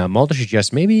 And Mulder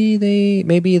suggests maybe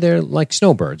they're like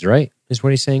snowbirds, right? Is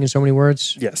what he's saying in so many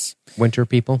words. Yes. Winter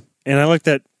people. And I like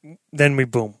that. Then we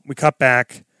cut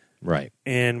back. Right.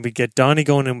 And we get Donnie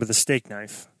going in with a steak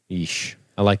knife. Yeesh.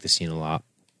 I like the scene a lot.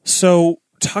 So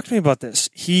talk to me about this.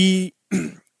 He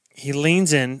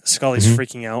leans in. Scully's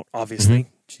freaking out, obviously.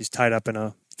 She's tied up in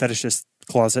a fetishist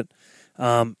closet.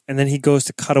 And then he goes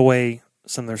to cut away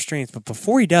some of their strings. But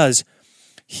before he does,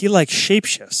 he like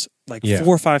shapeshifts like 4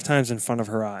 or 5 times in front of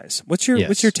her eyes. What's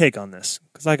your take on this?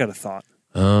 Because I got a thought.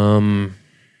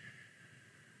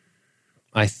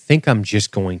 I think I'm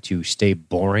just going to stay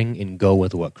boring and go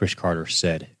with what Chris Carter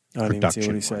said. I didn't even see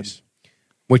what he said.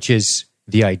 Which is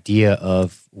the idea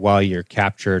of while you're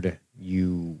captured,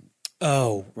 you...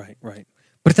 Oh, right.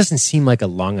 But it doesn't seem like a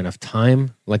long enough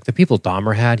time. Like the people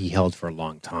Dahmer had, he held for a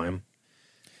long time.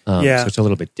 So it's a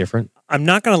little bit different. I'm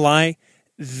not going to lie.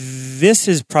 This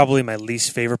is probably my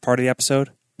least favorite part of the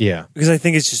episode. Yeah. Because I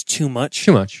think it's just too much.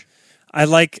 Too much. I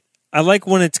like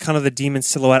when it's kind of the demon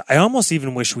silhouette. I almost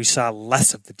even wish we saw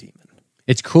less of the demon.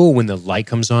 It's cool when the light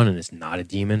comes on and it's not a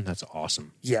demon. That's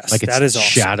awesome. Yes, like that is awesome.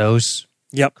 Shadows.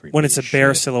 Yep, Creepy when it's a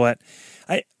bare silhouette.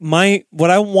 What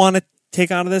I want to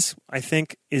take out of this, I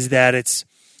think, is that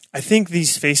I think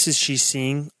these faces she's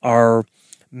seeing are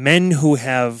men who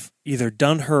have either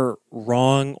done her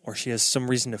wrong or she has some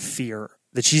reason to fear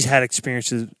that she's had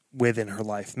experiences with in her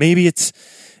life. Maybe it's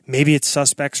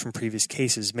suspects from previous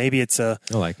cases. Maybe it's I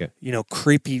like it.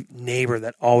 Creepy neighbor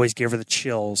that always gave her the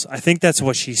chills. I think that's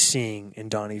what she's seeing in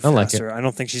Donnie Foster. I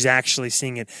don't think she's actually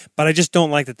seeing it, but I just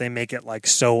don't like that they make it like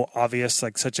so obvious,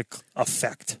 like such a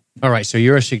effect. All right, so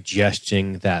you're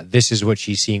suggesting that this is what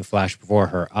she's seeing flash before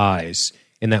her eyes,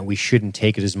 and that we shouldn't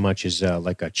take it as much as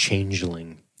like a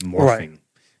changeling morphing. Right.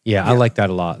 Yeah, I like that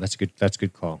a lot. That's good. That's a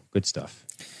good call. Good stuff.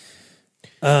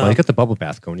 Well, you got the bubble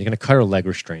bath going. You're going to cut her leg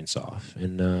restraints off.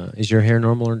 And is your hair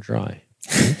normal or dry?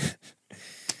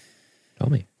 Tell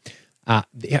me.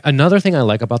 Another thing I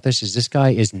like about this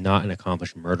guy is not an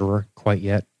accomplished murderer quite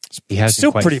yet. He hasn't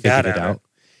still quite pretty figured bad it at out.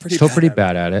 it. Pretty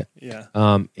bad at it. Yeah.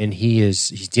 And he's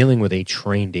dealing with a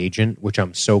trained agent, which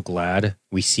I'm so glad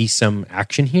we see some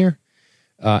action here.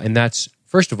 And that's,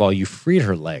 first of all, you freed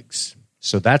her legs.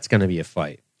 So that's going to be a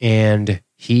fight. And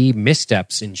he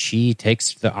missteps and she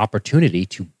takes the opportunity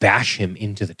to bash him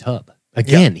into the tub.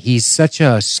 Again, he's such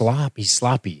a slop. He's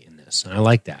sloppy in this. And I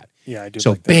like that. Yeah, I do.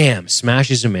 So like that. Bam,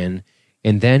 smashes him in.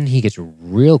 And then he gets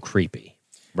real creepy,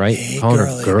 right? Hey, calling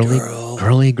her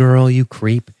girly girl, you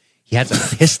creep. He has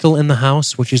a pistol in the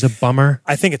house, which is a bummer.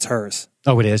 I think it's hers.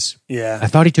 Oh, it is? Yeah. I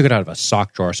thought he took it out of a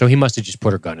sock drawer. So he must have just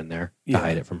put her gun in there to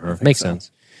hide it from her. Makes sense.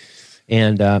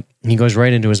 And he goes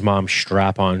right into his mom's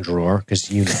strap-on drawer because,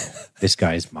 this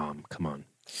guy's mom. Come on.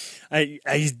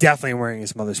 He's definitely wearing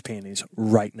his mother's panties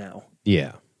right now.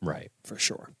 Yeah, right. For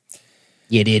sure.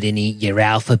 You didn't eat your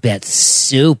alphabet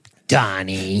soup,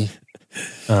 Donnie.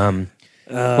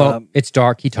 Well, it's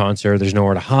dark. He taunts her. There's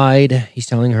nowhere to hide. He's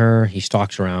telling her. He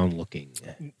stalks around looking.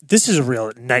 This is a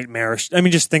real nightmarish. I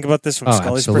mean, just think about this from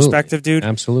Scully's perspective, dude.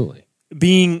 Absolutely.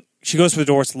 She goes to the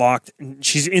door, it's locked, and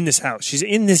she's in this house. She's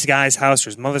in this guy's house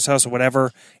or his mother's house or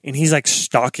whatever, and he's like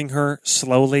stalking her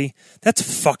slowly.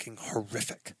 That's fucking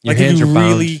horrific. Your hands are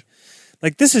bound.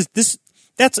 Like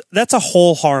that's a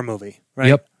whole horror movie, right?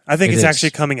 Yep. I think it's actually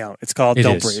coming out. It's called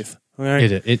Don't Breathe.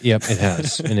 Right? It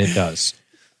has, and it does.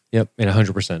 Yep, it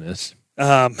 100% is.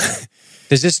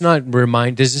 Does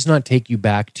this not take you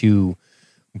back to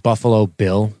Buffalo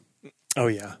Bill? Oh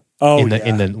yeah.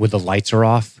 With the lights are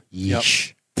off. Yeesh.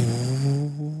 Yep.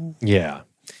 Yeah.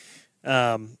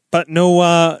 But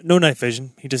no night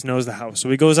vision. He just knows the house. So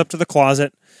he goes up to the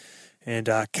closet and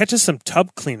catches some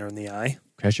tub cleaner in the eye.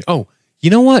 Oh, you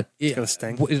know what? It's got a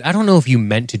sting. I don't know if you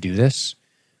meant to do this.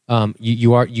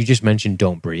 You just mentioned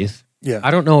Don't Breathe. Yeah.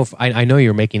 I don't know if I know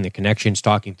you're making the connections,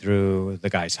 talking through the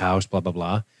guy's house, blah blah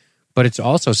blah. But it's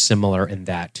also similar in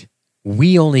that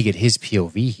we only get his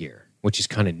POV here, which is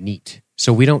kind of neat.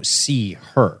 So we don't see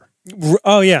her.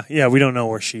 Oh yeah. We don't know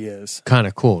where she is. Kind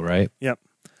of cool, right? Yep.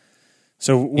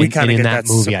 So we kind of in get that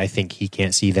movie. I think he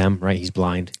can't see them, right? He's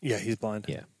blind. Yeah, he's blind.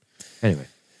 Yeah. Anyway.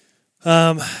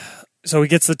 So he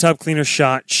gets the tub cleaner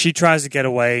shot. She tries to get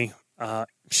away.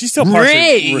 She's still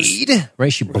partially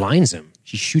right. She blinds him.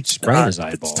 She shoots spray in his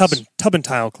eyeballs. It's tub and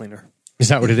tile cleaner. Is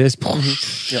that what it is?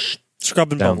 Yep.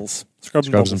 Scrub and bubbles. Scrubs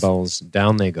and bubbles.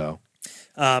 Down they go.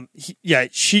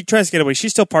 She tries to get away.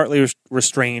 She's still partly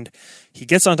restrained. He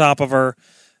gets on top of her.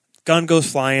 Gun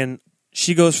goes flying.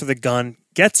 She goes for the gun,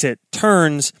 gets it,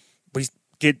 turns. We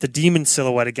get the demon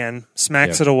silhouette again,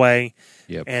 smacks it away.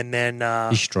 Yep. And then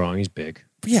he's strong. He's big.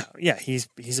 Yeah. He's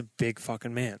a big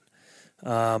fucking man.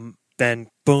 then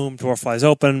boom, door flies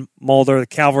open. Mulder, the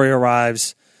cavalry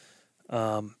arrives.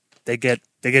 They get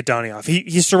Donnie off.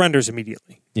 He surrenders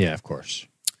immediately. Yeah, of course.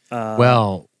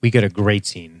 Well, we get a great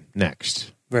scene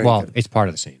next. Good. It's part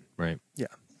of the scene, right? Yeah.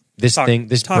 This talk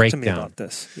breakdown. to me about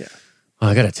this. Yeah. Oh,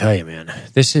 I got to tell you, man,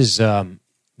 this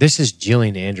is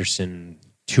Gillian Anderson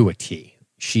to a T.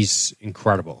 She's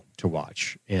incredible to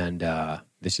watch, and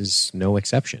this is no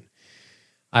exception.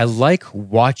 I like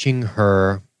watching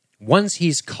her. Once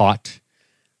he's caught,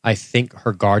 I think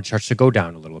her guard starts to go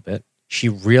down a little bit. She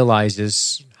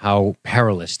realizes how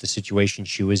perilous the situation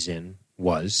she was in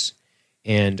was.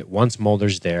 And once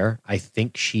Mulder's there, I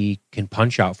think she can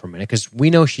punch out for a minute because we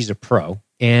know she's a pro.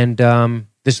 And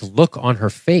this look on her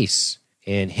face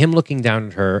and him looking down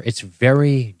at her, it's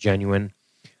very genuine.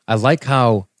 I like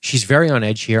how she's very on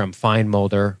edge here. I'm fine,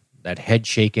 Mulder. That head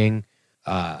shaking.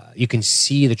 You can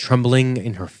see the trembling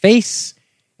in her face.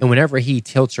 And whenever he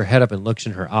tilts her head up and looks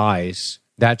in her eyes,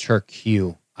 that's her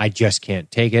cue. I just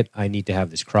can't take it. I need to have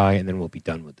this cry, and then we'll be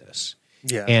done with this.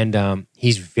 Yeah. And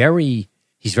he's very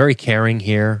caring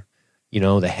here. You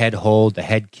know, the head hold, the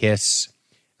head kiss.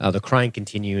 The crying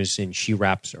continues, and she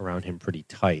wraps around him pretty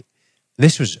tight.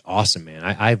 This was awesome, man.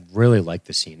 I really liked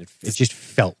the scene. It just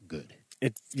felt good.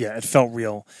 It felt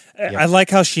real. Yeah. I like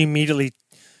how she immediately,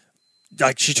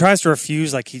 like, she tries to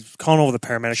refuse. Like, he's calling over the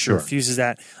paramedic. She Sure. refuses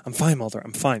that. I'm fine, Mulder.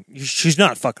 I'm fine. She's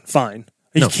not fucking fine.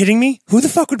 Are you kidding me? Who the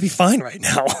fuck would be fine right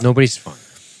now? Nobody's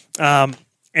fine.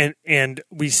 And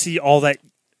we see all that,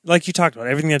 like you talked about,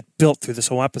 everything that built through this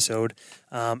whole episode,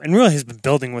 and really has been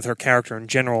building with her character in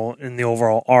general in the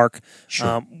overall arc.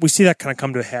 Sure. We see that kind of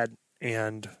come to a head,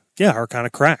 and her kind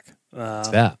of crack. It's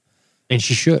that. And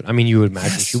she should. I mean, you would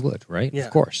imagine she would, right? Yeah.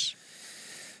 Of course.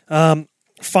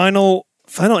 Final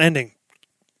ending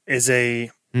is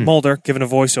a Mulder giving a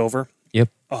voiceover. Yep.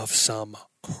 Of some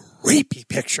creepy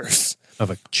pictures Of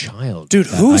a child. dude.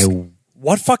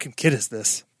 What fucking kid is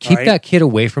this? Keep that kid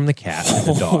away from the cat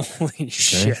and the dog. Holy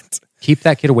shit! Keep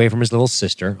that kid away from his little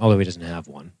sister, although he doesn't have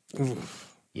one.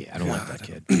 Yeah, I don't like that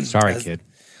kid. Sorry, kid.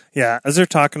 Yeah, as they're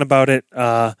talking about it,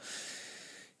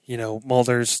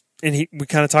 Mulder's, and we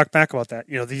kind of talk back about that.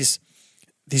 You know, these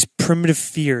primitive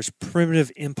fears,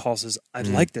 primitive impulses. I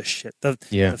like this shit.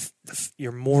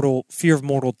 Your mortal fear of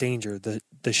mortal danger,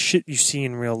 the shit you see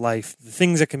in real life, the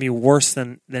things that can be worse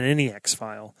than any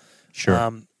X-File.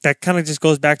 Sure. That kind of just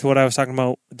goes back to what I was talking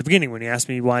about at the beginning when you asked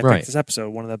me why I Right. picked this episode.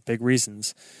 One of the big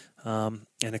reasons, and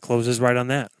it closes right on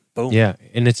that. Boom. Yeah,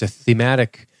 and it's a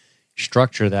thematic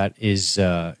structure that is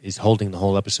holding the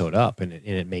whole episode up, and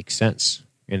it makes sense,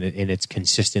 and it's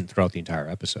consistent throughout the entire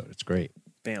episode. It's great.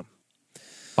 Bam.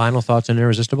 Final thoughts on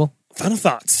Irresistible? Final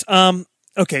thoughts.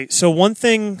 Okay, so one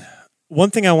thing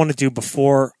I want to do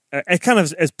before, kind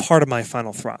of as part of my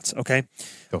final thoughts. Okay,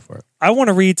 Go for it. I want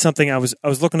to read something. I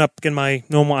was looking up in my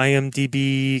normal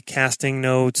IMDb casting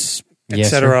notes, Yes,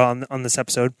 etc. on this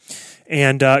episode,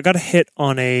 and got a hit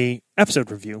on a episode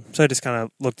review. So I just kind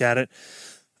of looked at it.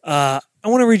 I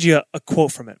want to read you a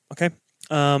quote from it. Okay.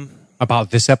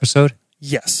 About this episode?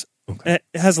 Yes. Okay.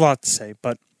 It has a lot to say,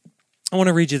 but I want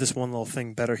to read you this one little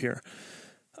thing better here.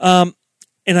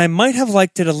 And I might have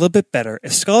liked it a little bit better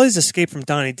if Scully's escape from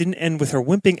Donnie didn't end with her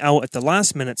wimping out at the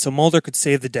last minute so Mulder could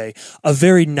save the day. A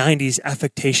very 90s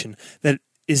affectation that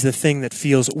is the thing that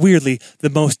feels weirdly the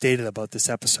most dated about this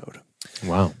episode.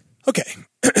 Wow. Okay.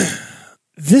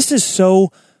 This is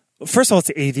so... First of all, it's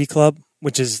the AV Club,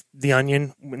 which is The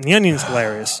Onion. The Onion is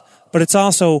hilarious, but it's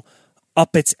also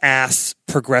up its ass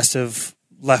progressive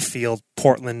left field,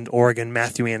 Portland, Oregon,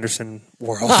 Matthew Anderson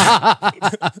world.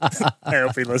 I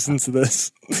hope he listens to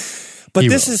this. But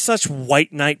this is such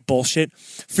white knight bullshit.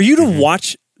 For you to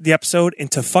watch the episode and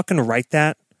to fucking write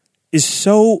that is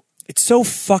it's so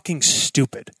fucking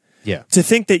stupid. Yeah. To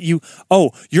think that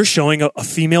you're showing a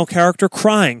female character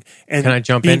crying. And Can I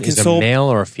jump being in? Is a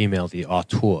male or a female the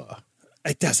auteur?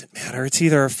 It doesn't matter. It's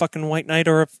either a fucking white knight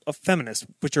or a feminist,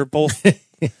 which are both.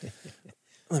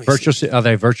 Are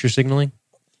they virtue signaling?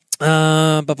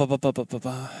 God damn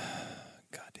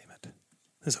it!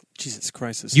 Jesus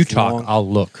Christ! This You is talk. long. I'll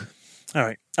look. All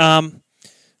right.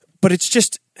 But it's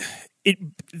just it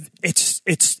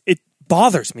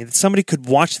bothers me that somebody could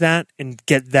watch that and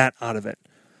get that out of it.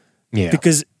 Yeah.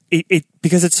 Because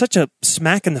because it's such a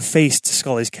smack in the face to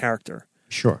Scully's character.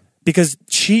 Sure. Because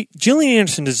Gillian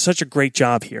Anderson does such a great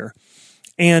job here,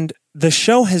 and the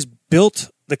show has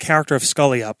built the character of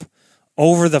Scully up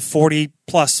over the 40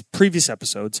 plus previous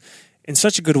episodes in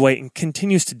such a good way and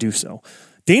continues to do so.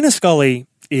 Dana Scully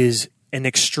is an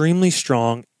extremely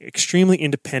strong, extremely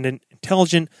independent,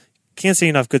 intelligent, can't say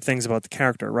enough good things about the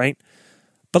character, right?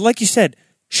 But like you said,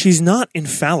 she's not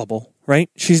infallible,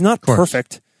 right? She's not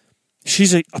perfect.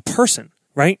 she's a person,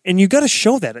 right? And you got to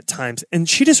show that at times. And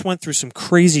she just went through some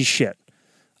crazy shit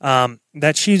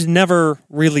that she's never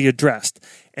really addressed.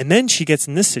 And then she gets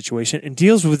in this situation and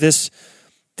deals with this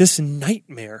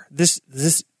nightmare, this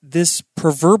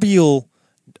proverbial,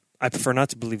 I prefer not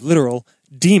to believe literal,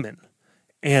 demon,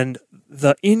 and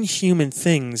the inhuman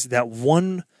things that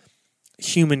one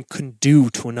human can do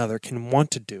to another, can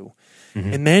want to do.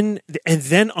 Mm-hmm. And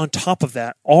then on top of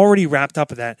that, already wrapped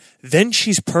up with that, then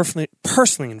she's personally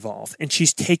involved, and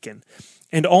she's taken.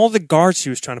 And all the guards she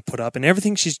was trying to put up and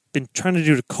everything she's been trying to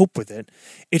do to cope with it,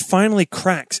 it finally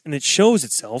cracks, and it shows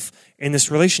itself in this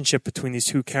relationship between these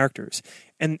two characters.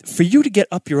 And for you to get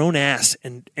up your own ass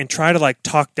and try to like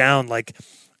talk down like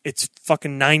it's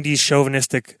fucking 90s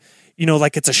chauvinistic,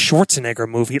 like it's a Schwarzenegger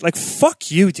movie. Like,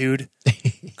 fuck you, dude.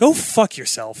 Go fuck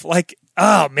yourself. Like,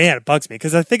 oh man, it bugs me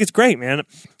because I think it's great, man.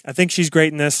 I think she's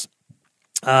great in this.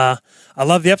 I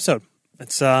love the episode.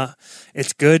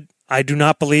 It's good. I do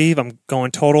not believe, I'm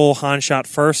going total Han shot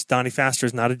first, Donnie Pfaster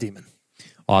is not a demon.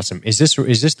 Awesome. Is this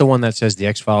the one that says the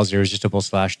X-Files Irresistible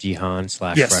 /Jihan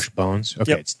 /Fresh Bones?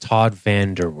 Okay, It's Todd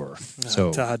Van Der Werf.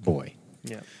 So, Todd. Boy.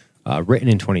 Yeah. Written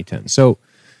in 2010. So,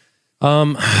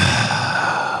 God.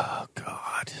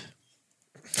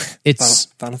 It's...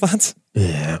 Final thoughts?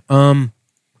 Yeah.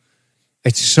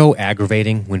 It's so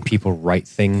aggravating when people write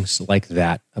things like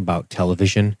that about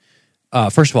television.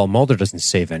 First of all, Mulder doesn't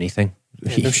save anything.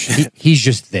 He's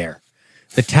just there.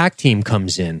 The TAC team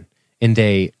comes in and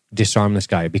they disarm this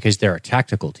guy because they're a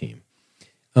tactical team.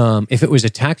 If it was a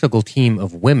tactical team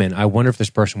of women, I wonder if this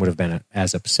person would have been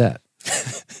as upset.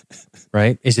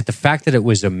 Right? Is it the fact that it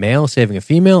was a male saving a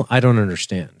female? I don't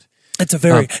understand. It's a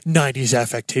very 90s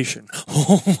affectation.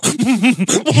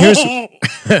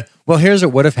 Here's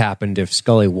what would have happened if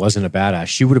Scully wasn't a badass.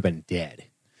 She would have been dead.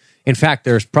 In fact,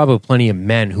 there's probably plenty of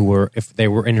men who were, if they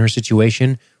were in her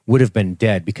situation, would have been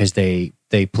dead because the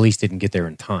police didn't get there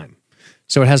in time.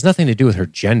 So it has nothing to do with her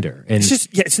gender. And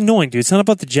it's annoying, dude. It's not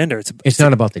about the gender. It's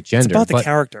not about the gender. It's about the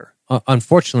character.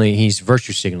 Unfortunately, he's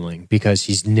virtue signaling because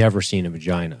he's never seen a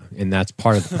vagina, and that's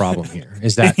part of the problem here.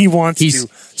 Is that he wants to?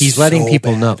 He's letting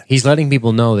people know. He's letting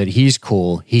people know that he's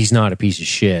cool. He's not a piece of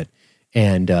shit,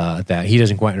 and that he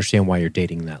doesn't quite understand why you're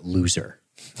dating that loser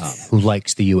who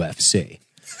likes the UFC.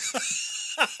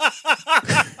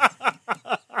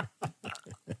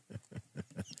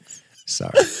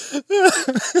 Sorry.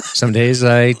 Some days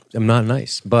I am not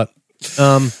nice, but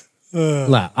I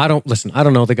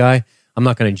don't know the guy. I'm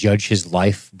not going to judge his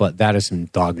life, but that is some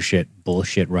dog shit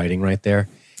bullshit writing right there.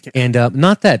 And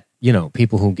not that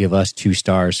people who give us 2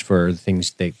 stars for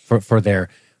things for their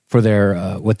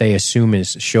what they assume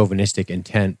is chauvinistic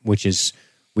intent, which is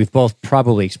we've both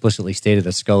probably explicitly stated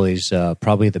that Scully's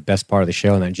probably the best part of the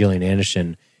show, and that Gillian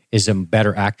Anderson is a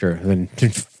better actor than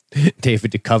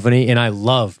David Duchovny, and I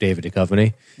love David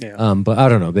Duchovny. Yeah. But I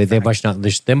don't know. They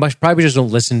must probably just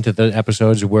don't listen to the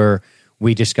episodes where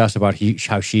we discuss about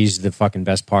how she's the fucking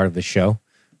best part of the show,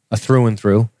 through and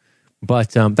through.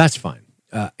 But that's fine.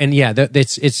 And yeah,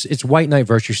 it's white knight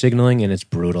virtue signaling, and it's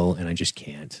brutal, and I just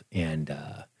can't. And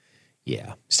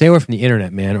yeah, stay away from the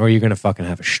internet, man, or you're gonna fucking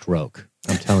have a stroke.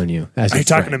 I'm telling you. Are you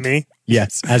talking to me?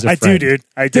 Yes, as a I friend. do, dude.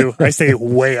 I do. I stay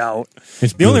way out.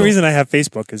 The only reason I have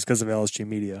Facebook is because of LSG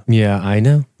Media. Yeah, I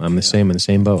know. I'm the same in the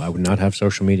same boat. I would not have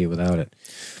social media without it.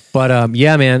 But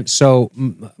yeah, man. So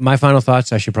my final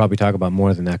thoughts. I should probably talk about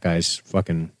more than that guy's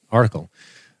fucking article.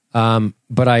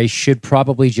 But I should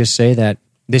probably just say that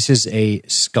this is a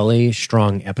Scully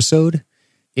strong episode.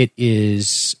 It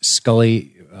is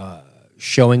Scully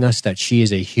showing us that she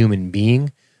is a human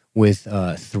being with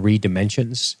 3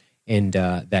 dimensions, and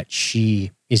that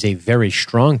she is a very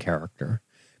strong character,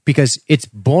 because it's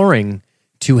boring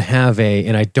to have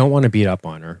and I don't want to beat up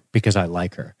on her because I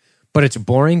like her, but it's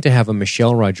boring to have a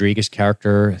Michelle Rodriguez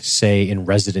character, say in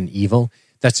Resident Evil,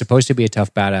 that's supposed to be a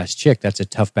tough badass chick. That's a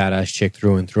tough badass chick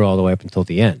through and through all the way up until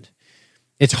the end.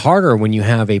 It's harder when you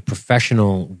have a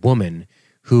professional woman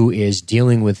who is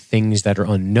dealing with things that are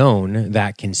unknown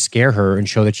that can scare her and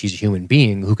show that she's a human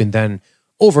being, who can then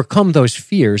overcome those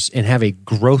fears and have a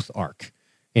growth arc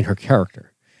in her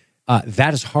character.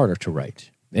 That is harder to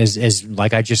write. As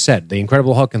like I just said, the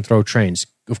Incredible Hulk can throw trains.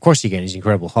 Of course he can. He's the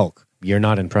Incredible Hulk. You're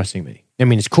not impressing me. I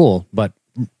mean, it's cool, but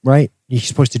right? He's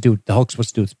supposed to do. The Hulk's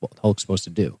supposed to do what the Hulk's supposed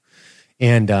to do.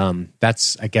 And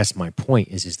that's, I guess, my point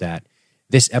is that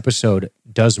this episode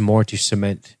does more to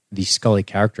cement the Scully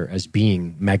character as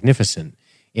being magnificent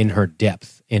in her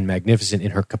depth and magnificent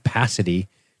in her capacity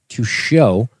to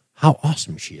show how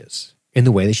awesome she is in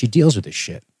the way that she deals with this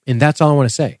shit. And that's all I want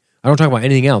to say. I don't talk about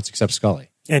anything else except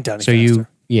Scully. And Donnie So Pfaster.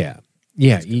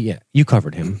 you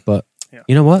covered him, but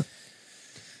you know what?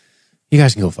 you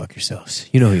guys can go fuck yourselves.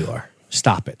 You know who you are.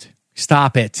 Stop it.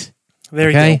 Stop it. There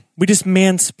you go. We just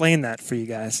mansplained that for you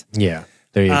guys. Yeah,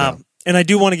 there you go. And I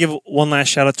do want to give one last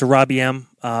shout out to Robbie M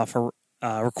for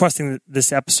requesting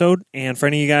this episode, and for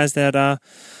any of you guys that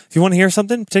if you want to hear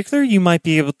something in particular, you might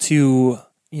be able to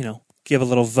give a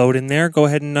little vote in there. Go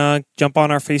ahead and jump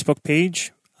on our Facebook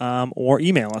page or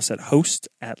email us at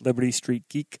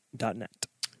host@libertystreetgeek.net.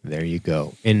 There you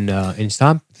go. And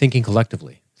stop thinking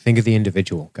collectively. Think of the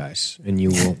individual, guys, and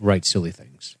you will write silly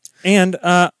things. And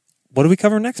what do we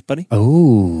cover next, buddy?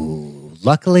 Oh,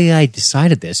 luckily I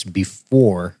decided this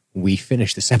before we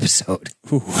finished this episode.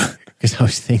 Because I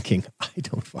was thinking, I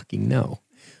don't fucking know.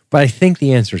 But I think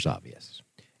the answer is obvious.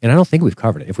 And I don't think we've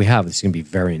covered it. If we have, it's going to be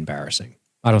very embarrassing.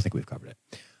 I don't think we've covered it.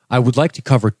 I would like to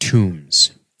cover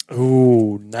Tombs.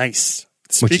 Ooh, nice.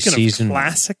 Speaking of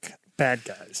classic bad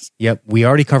guys. Yep, we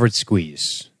already covered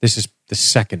Squeeze. This is the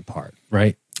second part,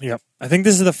 right? Yep. I think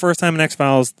this is the first time in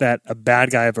X-Files that a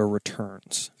bad guy ever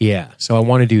returns. Yeah, so I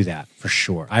want to do that for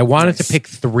sure. I wanted to pick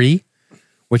 3,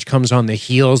 which comes on the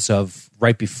heels of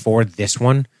right before this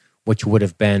one, which would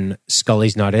have been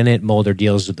Scully's not in it, Mulder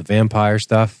deals with the vampire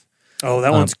stuff. Oh,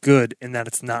 that one's good in that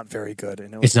it's not very good.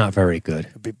 It's not very good.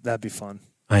 That'd be fun.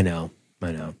 I know.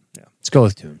 Yeah. Let's go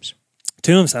with Tombs.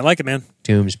 Tombs, I like it, man.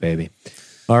 Tombs, baby.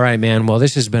 All right, man. Well,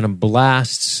 this has been a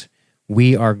blast.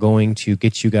 We are going to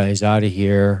get you guys out of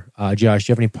here. Josh, do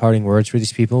you have any parting words for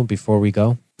these people before we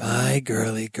go? Bye,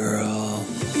 girly girl.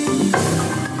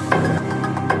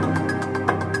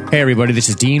 Hey, everybody, this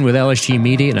is Dean with LSG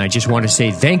Media, and I just want to say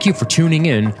thank you for tuning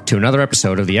in to another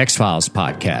episode of the X-Files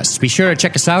podcast. Be sure to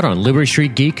check us out on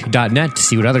libertystreetgeek.net to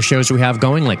see what other shows we have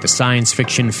going, like the Science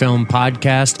Fiction Film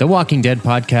Podcast, the Walking Dead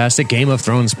Podcast, the Game of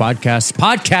Thrones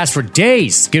Podcast for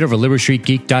days. Get over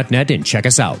libertystreetgeek.net and check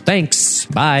us out. Thanks.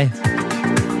 Bye.